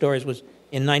great stories was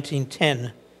in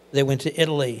 1910, they went to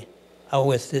Italy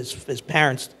with his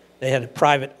parents. They had a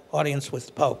private audience with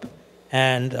the Pope,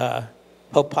 and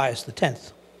Pope Pius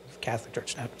X, Catholic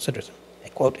Church now considers him, a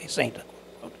saint.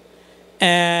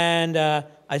 And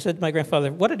I said to my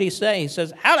grandfather, "What did he say?" He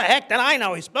says, "How the heck did I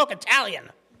know? He spoke Italian."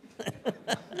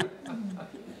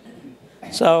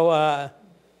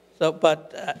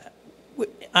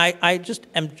 I just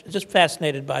am just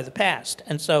fascinated by the past,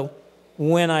 and so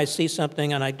when I see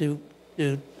something, and I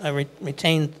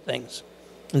retain things.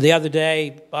 And the other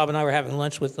day, Bob and I were having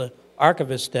lunch with the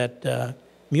archivist at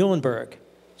Muhlenberg,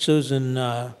 Susan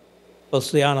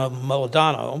Feliciano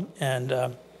Molodano,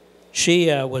 and she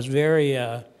was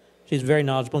she's very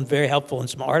knowledgeable and very helpful in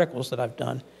some articles that I've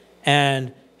done,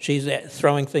 and she's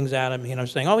throwing things at him,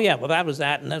 saying, "Oh yeah, well that was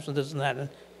that, and this and that." And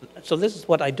so this is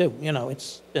what I do.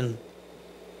 It's been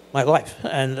my life,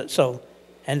 and so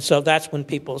that's when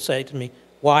people say to me,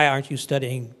 "Why aren't you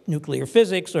studying nuclear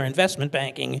physics or investment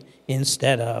banking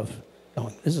instead of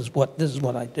going? This is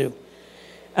what I do,"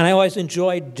 and I always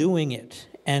enjoyed doing it.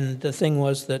 And the thing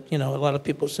was that a lot of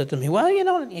people said to me, "Well, you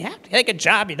have to take a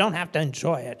job. You don't have to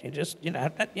enjoy it. You just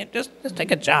just take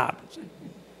a job,"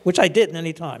 which I did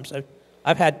many times.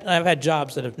 I've had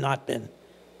jobs that have not been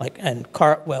I've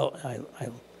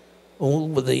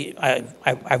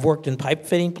worked in pipe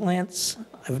fitting plants.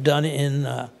 I've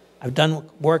done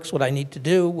works what I need to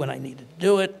do when I needed to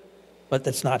do it, but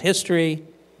that's not history.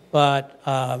 But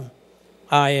I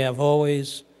have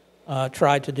always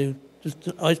tried to do.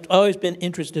 Always been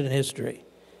interested in history.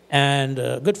 And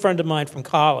a good friend of mine from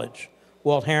college,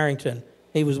 Walt Harrington,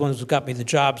 he was one who got me the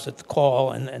jobs at the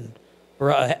Call and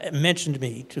mentioned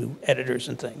me to editors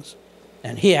and things.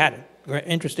 And he had an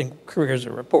interesting career as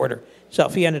a reporter. So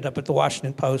he ended up at the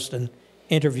Washington Post and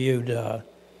interviewed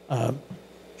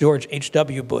George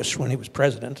H.W. Bush when he was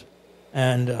president.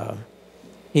 And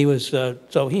he was,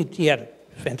 so he had a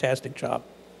fantastic job,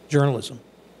 journalism.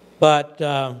 But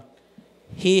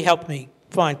he helped me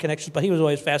find connections, but he was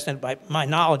always fascinated by my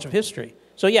knowledge of history.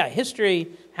 So yeah, history,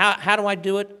 how do I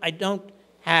do it? I don't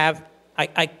have,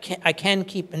 I can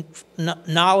keep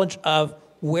knowledge of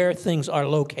where things are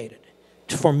located.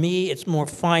 For me, it's more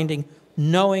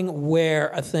knowing where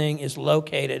a thing is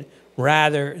located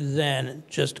rather than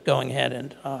just going ahead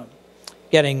and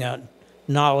getting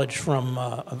knowledge from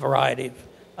a variety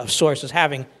of sources,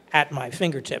 having at my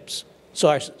fingertips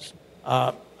sources.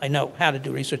 I know how to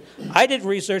do research. I did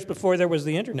research before there was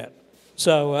the internet.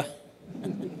 So,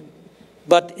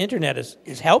 but the internet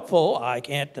is helpful. I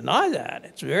can't deny that.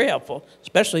 It's very helpful,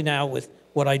 especially now with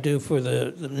what I do for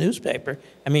the newspaper.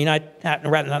 I mean,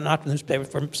 rather not the newspaper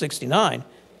for 69,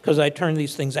 because I turn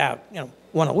these things out,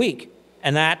 one a week.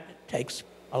 And that takes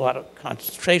a lot of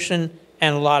concentration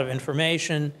and a lot of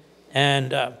information.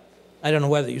 And I don't know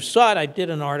whether you saw it. I did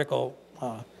an article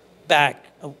back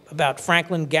about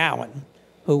Franklin Gowan,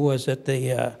 who was at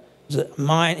he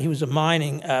was a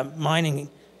mining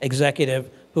executive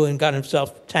who had got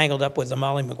himself tangled up with the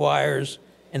Molly Maguires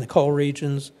in the coal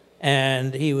regions,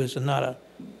 and he was not a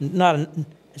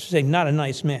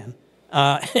nice man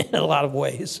in a lot of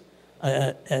ways,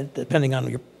 depending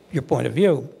on your point of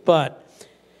view. But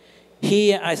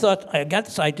I thought I got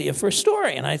this idea for a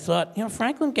story, and I thought,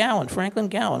 Franklin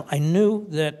Gowan. I knew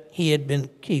that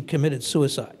he committed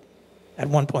suicide at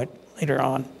one point later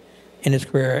on in his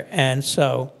career, and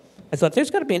so I thought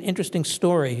there's got to be an interesting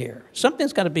story here.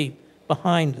 Something's got to be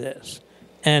behind this.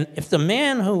 And if the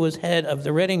man who was head of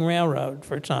the Reading Railroad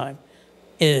for a time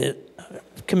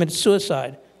committed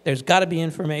suicide, there's got to be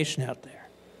information out there.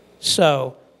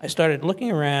 So I started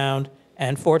looking around,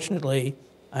 and fortunately,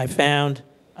 I found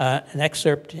an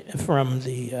excerpt from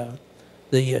the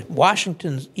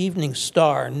Washington Evening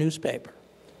Star newspaper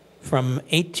from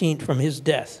his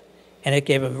death, and it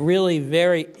gave a really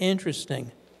very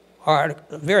interesting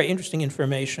article, very interesting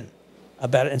information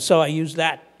about it. And so I used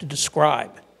that to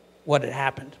describe what had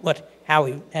happened, how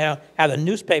the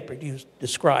newspaper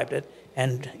described it,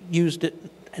 and used it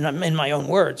in my own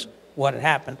words what had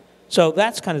happened. So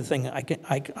that's the kind of thing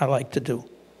I like to do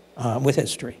with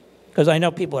history, because I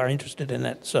know people are interested in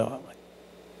it. So I'm like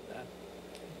that.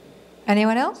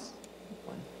 Anyone else?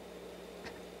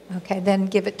 Okay, then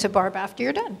give it to Barb after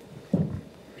you're done.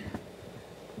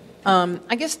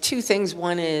 I guess two things.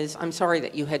 One is, I'm sorry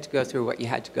that you had to go through what you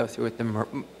had to go through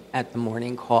at the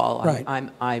morning call. Right.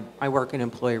 I work in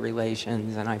employee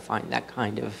relations, and I find that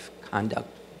kind of conduct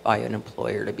by an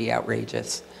employer to be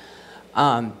outrageous.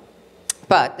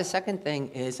 But the second thing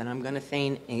is, and I'm going to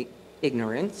feign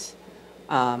ignorance,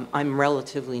 I'm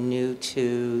relatively new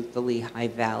to the Lehigh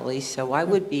Valley, so I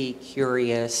would be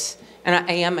curious, and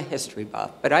I am a history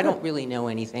buff, but I don't really know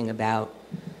anything about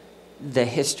the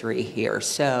history here.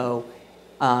 So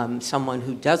someone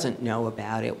who doesn't know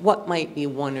about it, what might be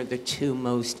one or the two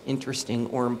most interesting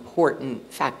or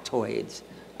important factoids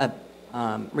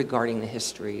regarding the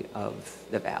history of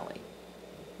the valley?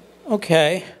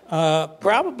 Okay,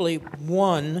 probably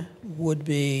one would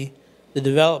be the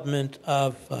development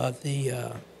of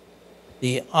the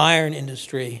iron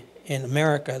industry in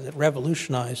America that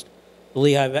revolutionized the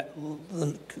Lehigh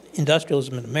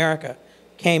industrialism in America.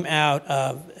 Came out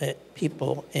of the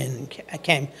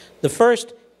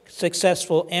first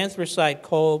successful anthracite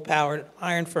coal-powered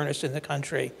iron furnace in the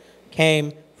country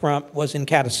was in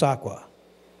Catasauqua,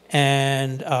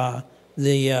 and there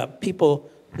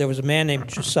was a man named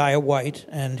Josiah White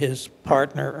and his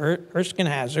partner Erskine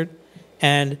Hazard,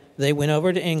 and they went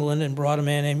over to England and brought a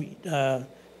man named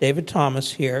David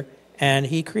Thomas here, and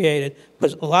he created,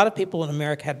 because a lot of people in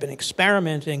America had been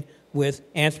experimenting with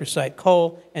anthracite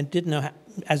coal and didn't know how,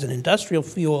 as an industrial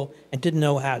fuel, and didn't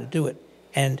know how to do it.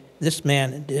 And this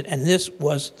man did, and this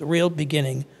was the real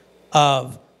beginning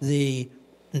of the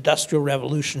Industrial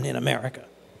Revolution in America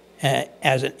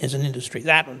as an industry.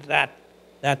 That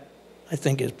I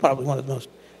think is probably one of the most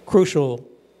crucial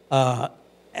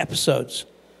episodes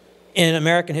in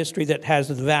American history that has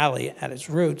the valley at its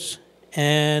roots.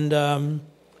 And let's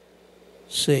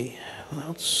see, what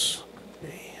else?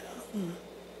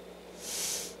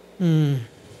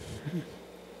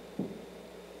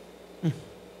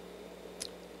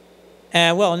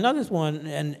 Well, another one,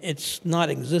 and it's not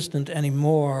existent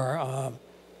anymore,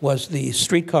 was the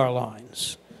streetcar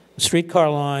lines. The streetcar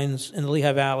lines in the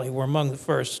Lehigh Valley were among the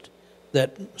first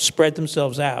that spread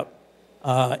themselves out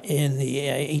in the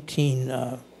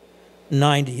 1890s,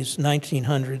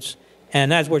 1900s,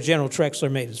 and that's where General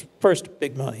Trexler made his first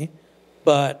big money.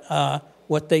 But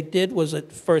what they did was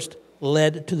it first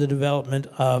led to the development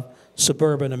of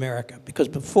suburban America, because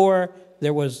before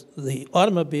there was the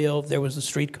automobile, there was the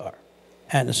streetcar.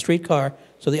 And the streetcar,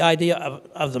 so the idea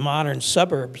of the modern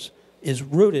suburbs is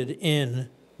rooted in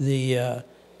the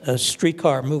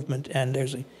streetcar movement, and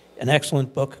there's an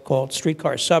excellent book called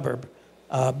Streetcar Suburb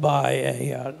by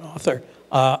an author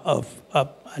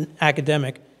an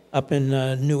academic up in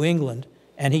New England,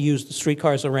 and he used the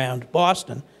streetcars around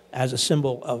Boston as a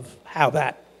symbol of how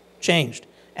that changed.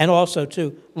 And also,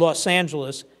 too, Los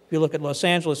Angeles. If you look at Los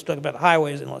Angeles, talk about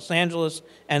highways in Los Angeles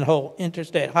and the whole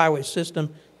interstate highway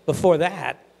system. Before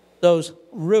that, those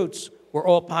routes were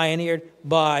all pioneered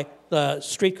by the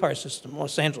streetcar system.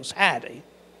 Los Angeles had a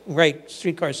great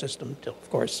streetcar system until, of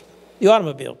course, the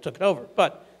automobile took it over.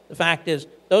 But the fact is,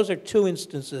 those are two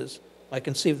instances I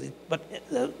can see. But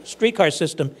the streetcar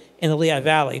system in the Lehigh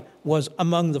Valley was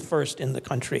among the first in the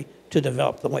country to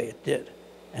develop the way it did.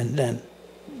 And then,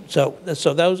 so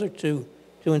those are two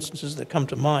instances that come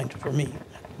to mind for me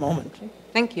at the moment.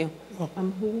 Thank you.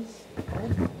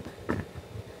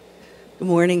 Good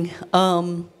morning.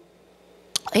 I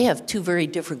have two very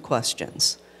different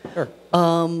questions. Sure.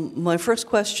 My first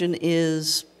question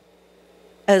is,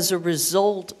 as a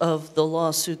result of the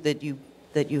lawsuit that you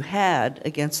had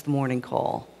against the Morning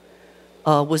Call,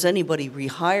 was anybody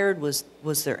rehired? Was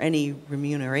there any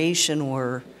remuneration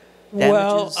or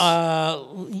damages?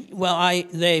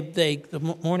 The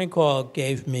Morning Call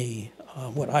gave me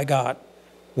what I got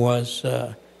was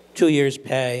 2 years'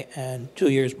 pay and 2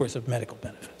 years' worth of medical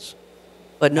benefits.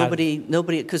 But nobody,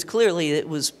 because clearly it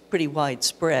was pretty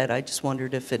widespread. I just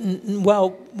wondered if it...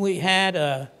 Well, we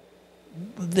had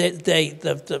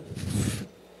the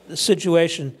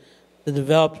situation that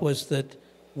developed was that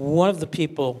one of the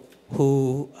people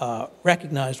who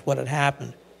recognized what had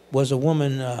happened was a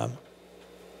woman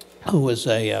who was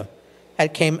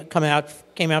came out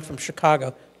from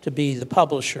Chicago to be the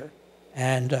publisher,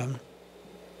 and I'm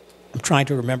trying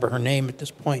to remember her name at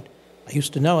this point. I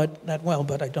used to know it that well,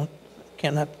 but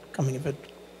cannot coming if it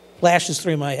flashes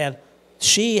through my head.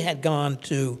 She had gone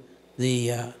to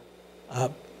the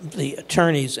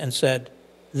attorneys and said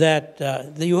that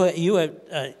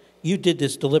you did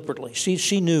this deliberately.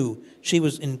 She knew, she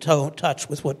was in touch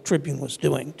with what Tribune was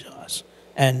doing to us,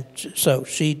 and so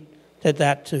she did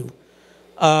that to,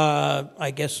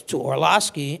 I guess, to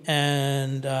Orlowski,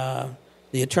 and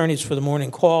the attorneys for the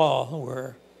Morning Call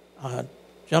were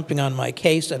jumping on my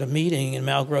case at a meeting in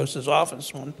Mal Gross's office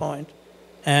at one point,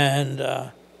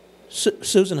 and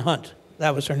Susan Hunt,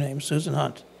 that was her name, Susan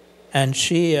Hunt, and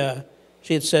she had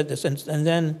said this, and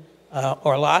then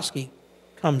Orlowski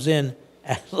comes in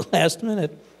at the last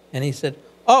minute, and he said,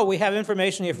 "Oh, we have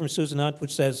information here from Susan Hunt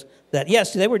which says that,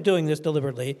 yes, they were doing this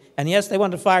deliberately, and yes, they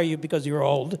wanted to fire you because you're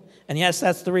old, and yes,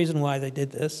 that's the reason why they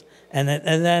did this." And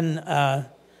then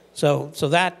so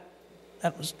that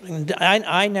was,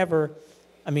 I never,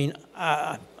 I mean,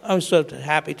 I was so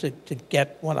happy to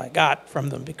get what I got from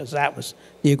them because that was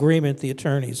the agreement the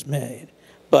attorneys made.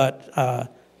 But there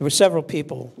were several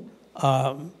people,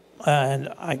 and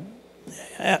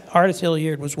Artis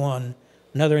Hilliard was one.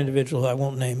 Another individual who I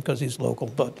won't name because he's local,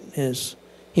 but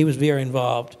he was very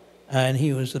involved, and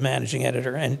he was the managing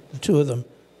editor, and the two of them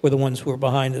were the ones who were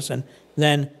behind us. And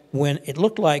then when it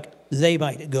looked like they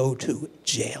might go to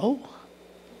jail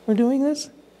for doing this,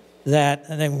 and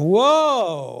then,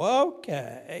 whoa,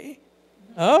 okay,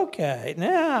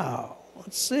 now,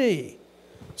 let's see.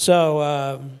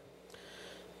 So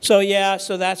yeah,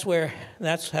 so that's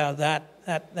how that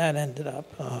ended up.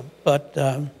 But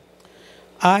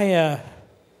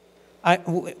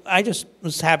I just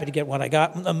was happy to get what I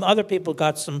got. Other people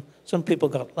got some people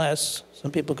got less,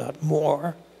 some people got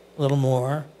more, a little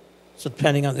more, so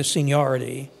depending on their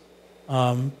seniority.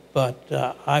 But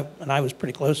I was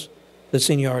pretty close to the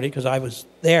seniority because I was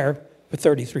there for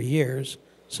 33 years.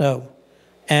 So,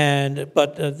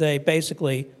 but they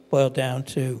basically boiled down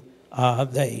to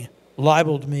they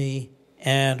libeled me,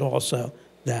 and also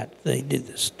that they did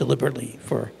this deliberately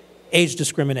for age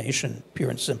discrimination,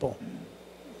 pure and simple.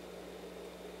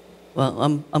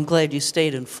 Well, I'm glad you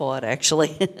stayed and fought,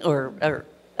 actually, or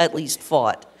at least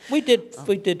fought. We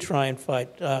did try and fight.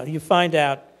 You find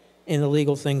out in the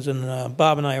legal things, and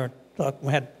Bob and I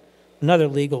we had another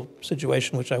legal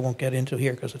situation, which I won't get into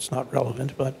here because it's not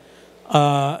relevant, but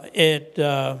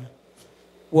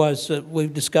we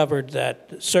discovered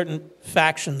that certain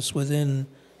factions within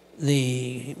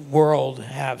the world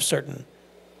have certain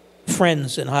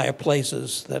friends in higher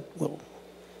places that will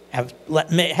have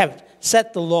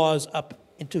set the laws up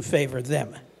to favor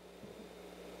them,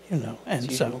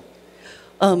 and so.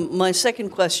 My second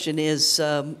question is,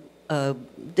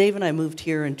 Dave and I moved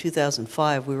here in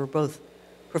 2005. We were both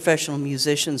professional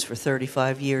musicians for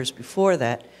 35 years before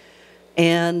that,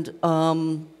 and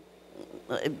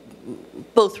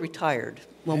both retired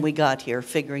when we got here,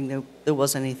 figuring there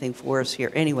wasn't anything for us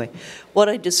here. Anyway, what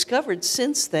I discovered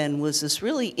since then was this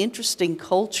really interesting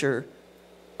culture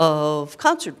of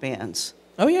concert bands.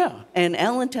 Oh, yeah. And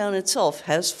Allentown itself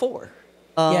has 4.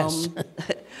 Yes.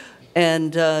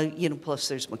 And, plus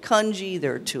there's Macungie,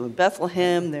 there are 2 in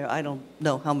Bethlehem, I don't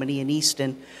know how many in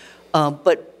Easton.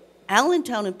 But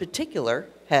Allentown in particular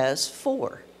has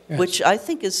 4, yes, which I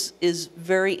think is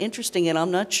very interesting, and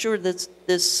I'm not sure that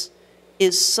this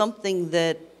is something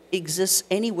that exists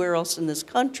anywhere else in this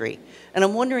country. And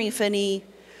I'm wondering if any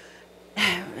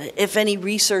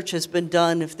research has been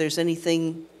done, if there's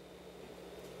anything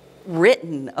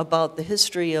written about the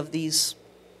history of these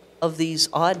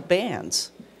odd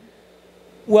bands.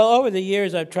 Well, over the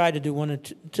years, I've tried to do 1 or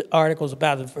 2 articles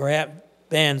about the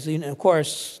bands. Of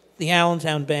course, the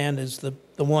Allentown band is the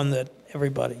one that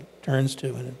everybody turns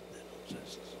to,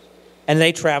 and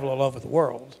they travel all over the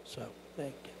world, so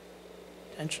they get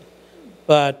attention.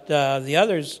 But the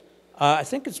others, I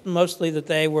think it's mostly that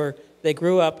they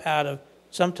grew up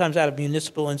sometimes out of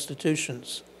municipal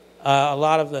institutions. A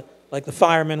lot of the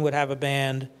firemen would have a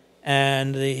band,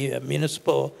 and the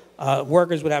municipal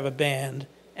workers would have a band.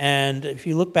 And if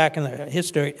you look back in the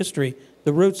history,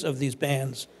 the roots of these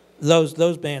bands,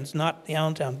 those bands, not the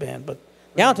Allentown band, but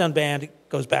the Allentown band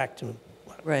goes back to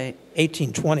right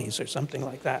 1820s or something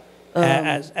like that.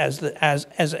 And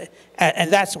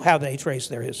that's how they trace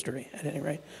their history. At any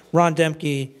rate, Ron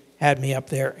Demke had me up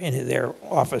there in their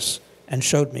office and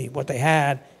showed me what they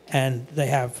had, and they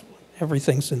have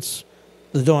everything since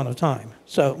the dawn of time.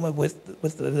 So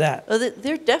with that.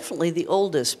 They're definitely the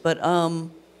oldest, but,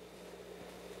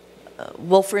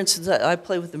 well, for instance, I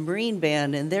play with the Marine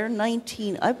Band, and they're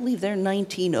I believe they're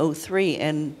 1903,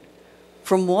 and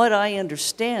from what I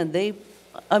understand,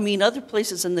 other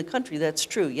places in the country, that's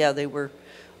true. Yeah, they were,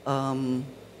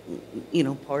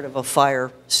 part of a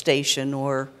fire station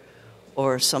or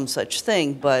some such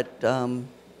thing, but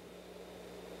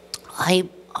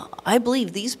I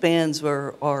believe these bands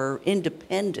are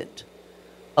independent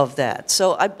of that.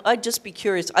 So I'd just be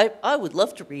curious. I would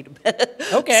love to read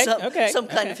some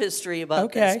kind of history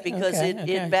about this, because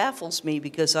it baffles me,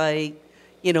 because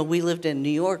we lived in New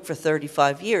York for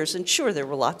 35 years, and sure, there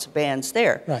were lots of bands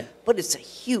there. Right. But it's a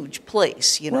huge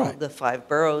place, Right. the 5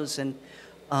 boroughs, and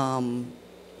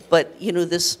but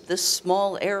this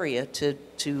small area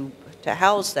to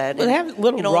house that. Well, they have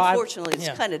little unfortunately,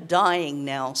 it's kind of dying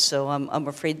now, so I'm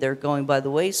afraid they're going by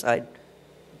the wayside.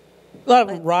 A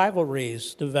lot of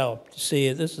rivalries developed.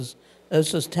 See, this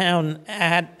town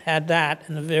had that,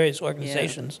 and the various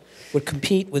organizations would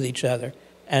compete with each other,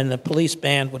 and the police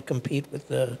band would compete with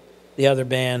the other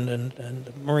band, and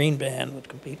the Marine band would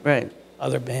compete with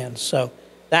other bands. So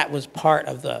that was part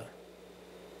of the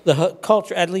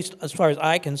culture, at least as far as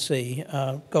I can see,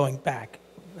 going back.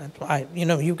 That's why,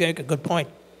 you get a good point.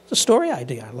 It's a story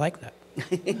idea. I like that.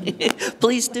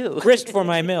 Please do. Grist for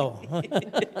my mill,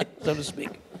 so to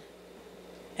speak.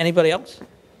 Anybody else?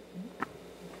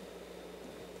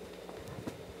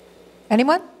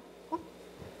 Anyone?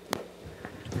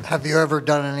 Have you ever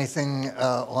done anything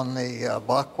on the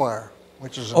Bach choir,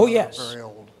 which is very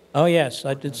old? Oh, yes.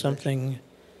 I did something.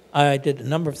 I did a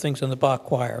number of things on the Bach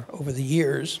choir over the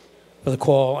years for the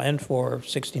call and for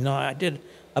 69. I did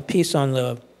a piece on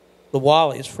the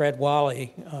Wallies, Fred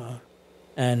Wally,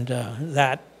 and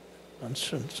that. And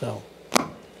so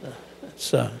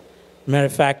it's matter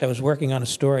of fact, I was working on a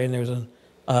story, and there was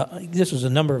this was a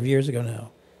number of years ago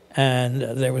now, and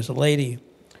there was a lady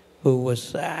who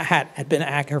was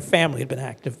her family had been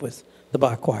active with the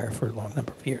Bach choir for a long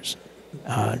number of years.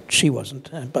 She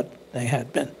wasn't, but they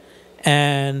had been,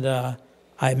 and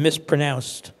I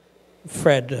mispronounced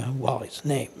Fred Wally's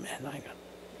name,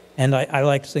 and I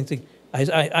like to think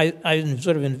I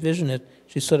sort of envision it.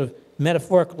 She sort of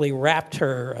metaphorically wrapped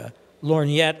her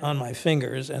lorgnette on my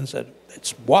fingers and said,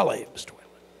 "It's Wally, Mr. Whelan."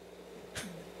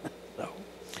 So,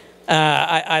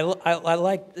 I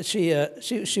liked she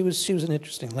was an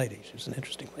interesting lady. She was an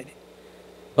interesting lady,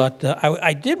 but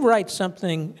I did write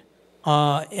something,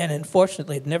 and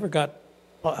unfortunately, it never got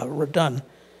done.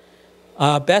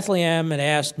 Bethlehem had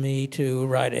asked me to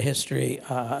write a history,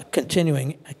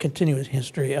 continuous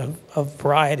history of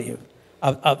variety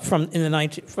of from the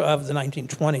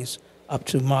 1920s up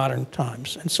to modern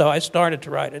times, and so I started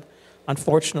to write it.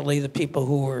 Unfortunately, the people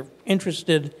who were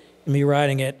interested in me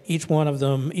writing it, each one of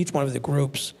the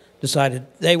groups decided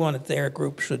they wanted their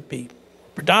group should be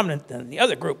predominant than the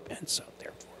other group, and so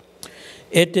therefore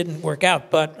it didn't work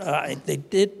out. But they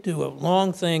did do a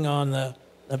long thing on the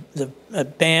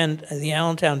band, the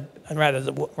Allentown, rather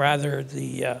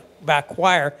the Bach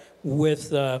choir,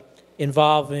 with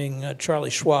involving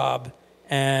Charlie Schwab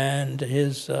and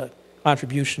his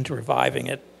contribution to reviving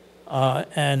it,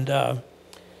 and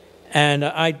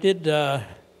I did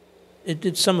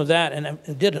some of that, and I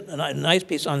did a nice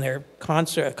piece on their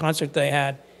concert they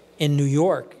had in New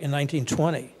York in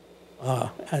 1920,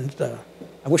 and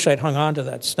I wish I'd hung on to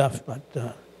that stuff, but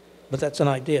that's an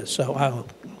idea, so I'll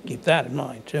keep that in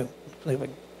mind too. See if I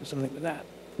can do something with that.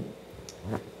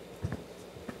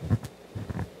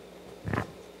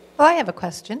 Well, I have a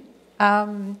question.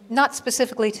 Not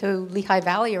specifically to Lehigh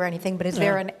Valley or anything, but is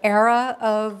there an era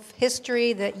of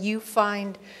history that you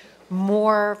find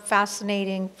more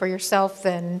fascinating for yourself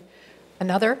than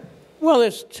another? Well,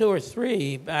 there's 2 or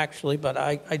 3, actually, but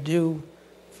I do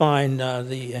find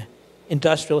the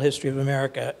industrial history of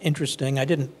America interesting. I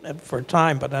didn't for a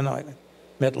time, but then I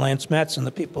met Lance Metz and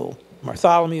the people,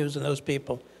 Bartholomew's and those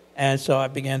people, and so I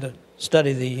began to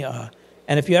study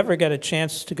and if you ever get a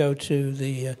chance to go to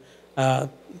the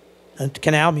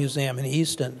Canal Museum in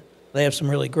Easton, they have some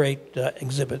really great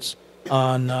exhibits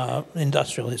on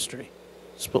industrial history.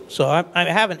 So I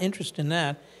have an interest in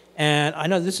that, and I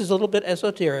know this is a little bit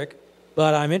esoteric,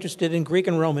 but I'm interested in Greek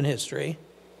and Roman history,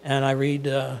 and I read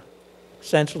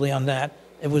essentially on that.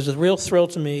 It was a real thrill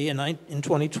to me in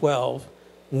 2012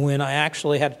 when I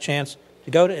actually had a chance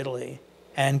to go to Italy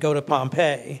and go to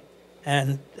Pompeii,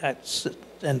 and Bob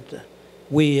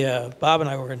and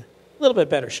I were in a little bit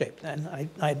better shape then.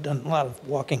 I'd done a lot of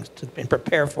walking to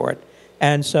prepare for it,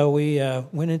 and so we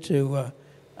went into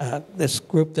this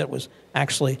group that was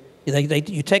actually,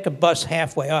 you take a bus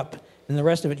halfway up, and the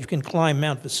rest of it you can climb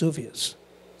Mount Vesuvius.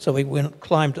 So we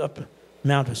climbed up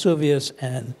Mount Vesuvius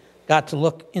and got to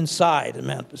look inside of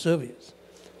Mount Vesuvius.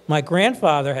 My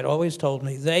grandfather had always told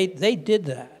me they did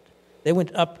that. They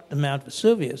went up to Mount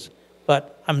Vesuvius,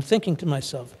 but I'm thinking to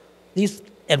myself, these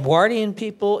Edwardian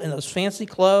people in those fancy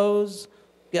clothes,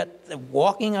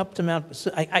 walking up to Mount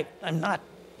Vesuvius, I'm not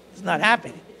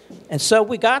happy. And so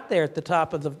we got there at the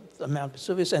top of the Mount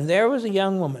Vesuvius, and there was a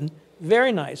young woman,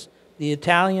 very nice, the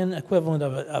Italian equivalent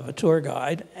of a tour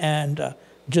guide, and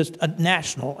just a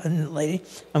national lady.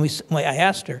 And I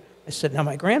asked her, I said, now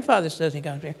my grandfather says he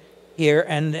got here,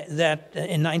 and that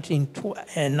in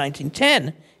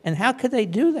 1910, and how could they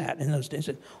do that in those days? She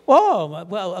said, oh,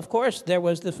 well, of course, there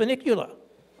was the funicula.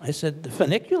 I said, the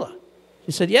funicula?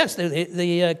 She said, yes,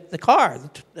 the car,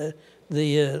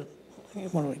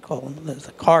 what do we call them?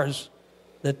 The cars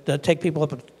that take people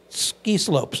up ski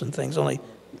slopes and things. Only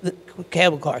the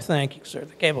cable car. Thank you, sir.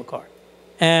 The cable car,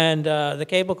 and the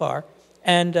cable car.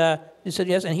 And she said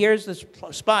yes. And here's this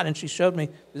spot, and she showed me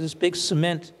this big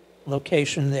cement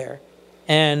location there.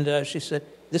 And she said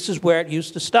this is where it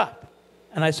used to stop.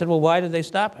 And I said, well, why did they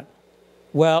stop it?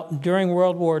 Well, during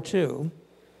World War II,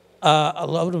 a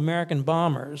load of American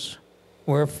bombers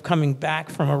were coming back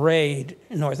from a raid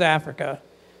in North Africa.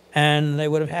 And they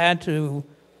would have had to,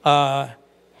 they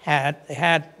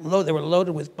were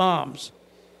loaded with bombs,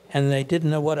 and they didn't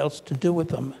know what else to do with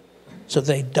them. So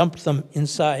they dumped them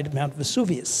inside Mount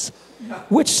Vesuvius,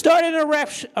 which started an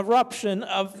eruption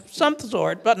of some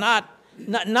sort, but not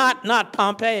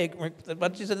Pompeii.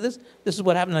 But she said, this is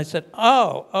what happened. And I said,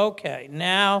 oh, okay,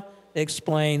 now it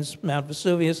explains Mount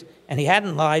Vesuvius. And he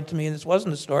hadn't lied to me, and this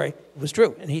wasn't a story. It was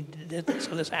true, and he did,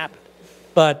 so this happened.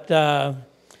 But...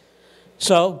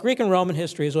 So Greek and Roman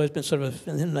history has always been sort of,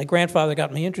 and my grandfather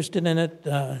got me interested in it,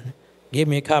 gave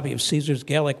me a copy of Caesar's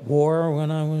Gallic War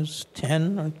when I was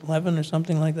 10 or 11 or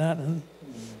something like that. And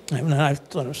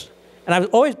I've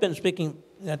always been speaking,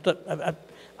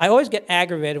 I always get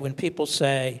aggravated when people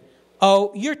say,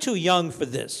 oh, you're too young for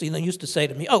this. They used to say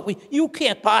to me, oh, you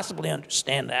can't possibly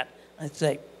understand that. I'd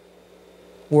say,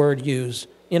 word use,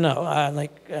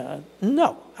 no,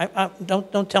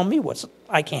 don't tell me what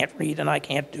I can't read and I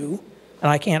can't do. And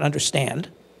I can't understand,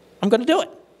 I'm going to do it.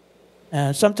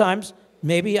 And sometimes,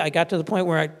 maybe I got to the point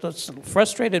where I was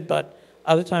frustrated, but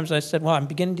other times I said, well, I'm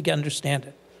beginning to understand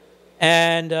it.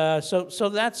 And so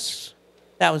that's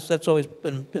always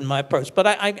been my approach. But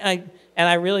I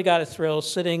really got a thrill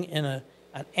sitting in an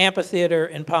amphitheater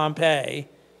in Pompeii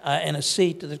in a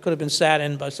seat that could have been sat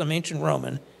in by some ancient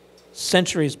Roman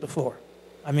centuries before.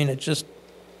 I mean, it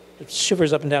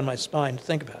shivers up and down my spine to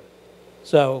think about it.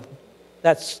 So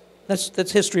that's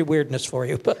history weirdness for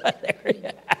you, but there you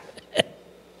have it.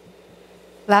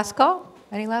 Last call?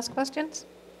 Any last questions?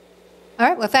 All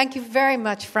right, well, thank you very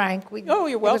much, Frank. Oh,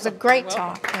 you're welcome. It was a great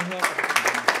talk.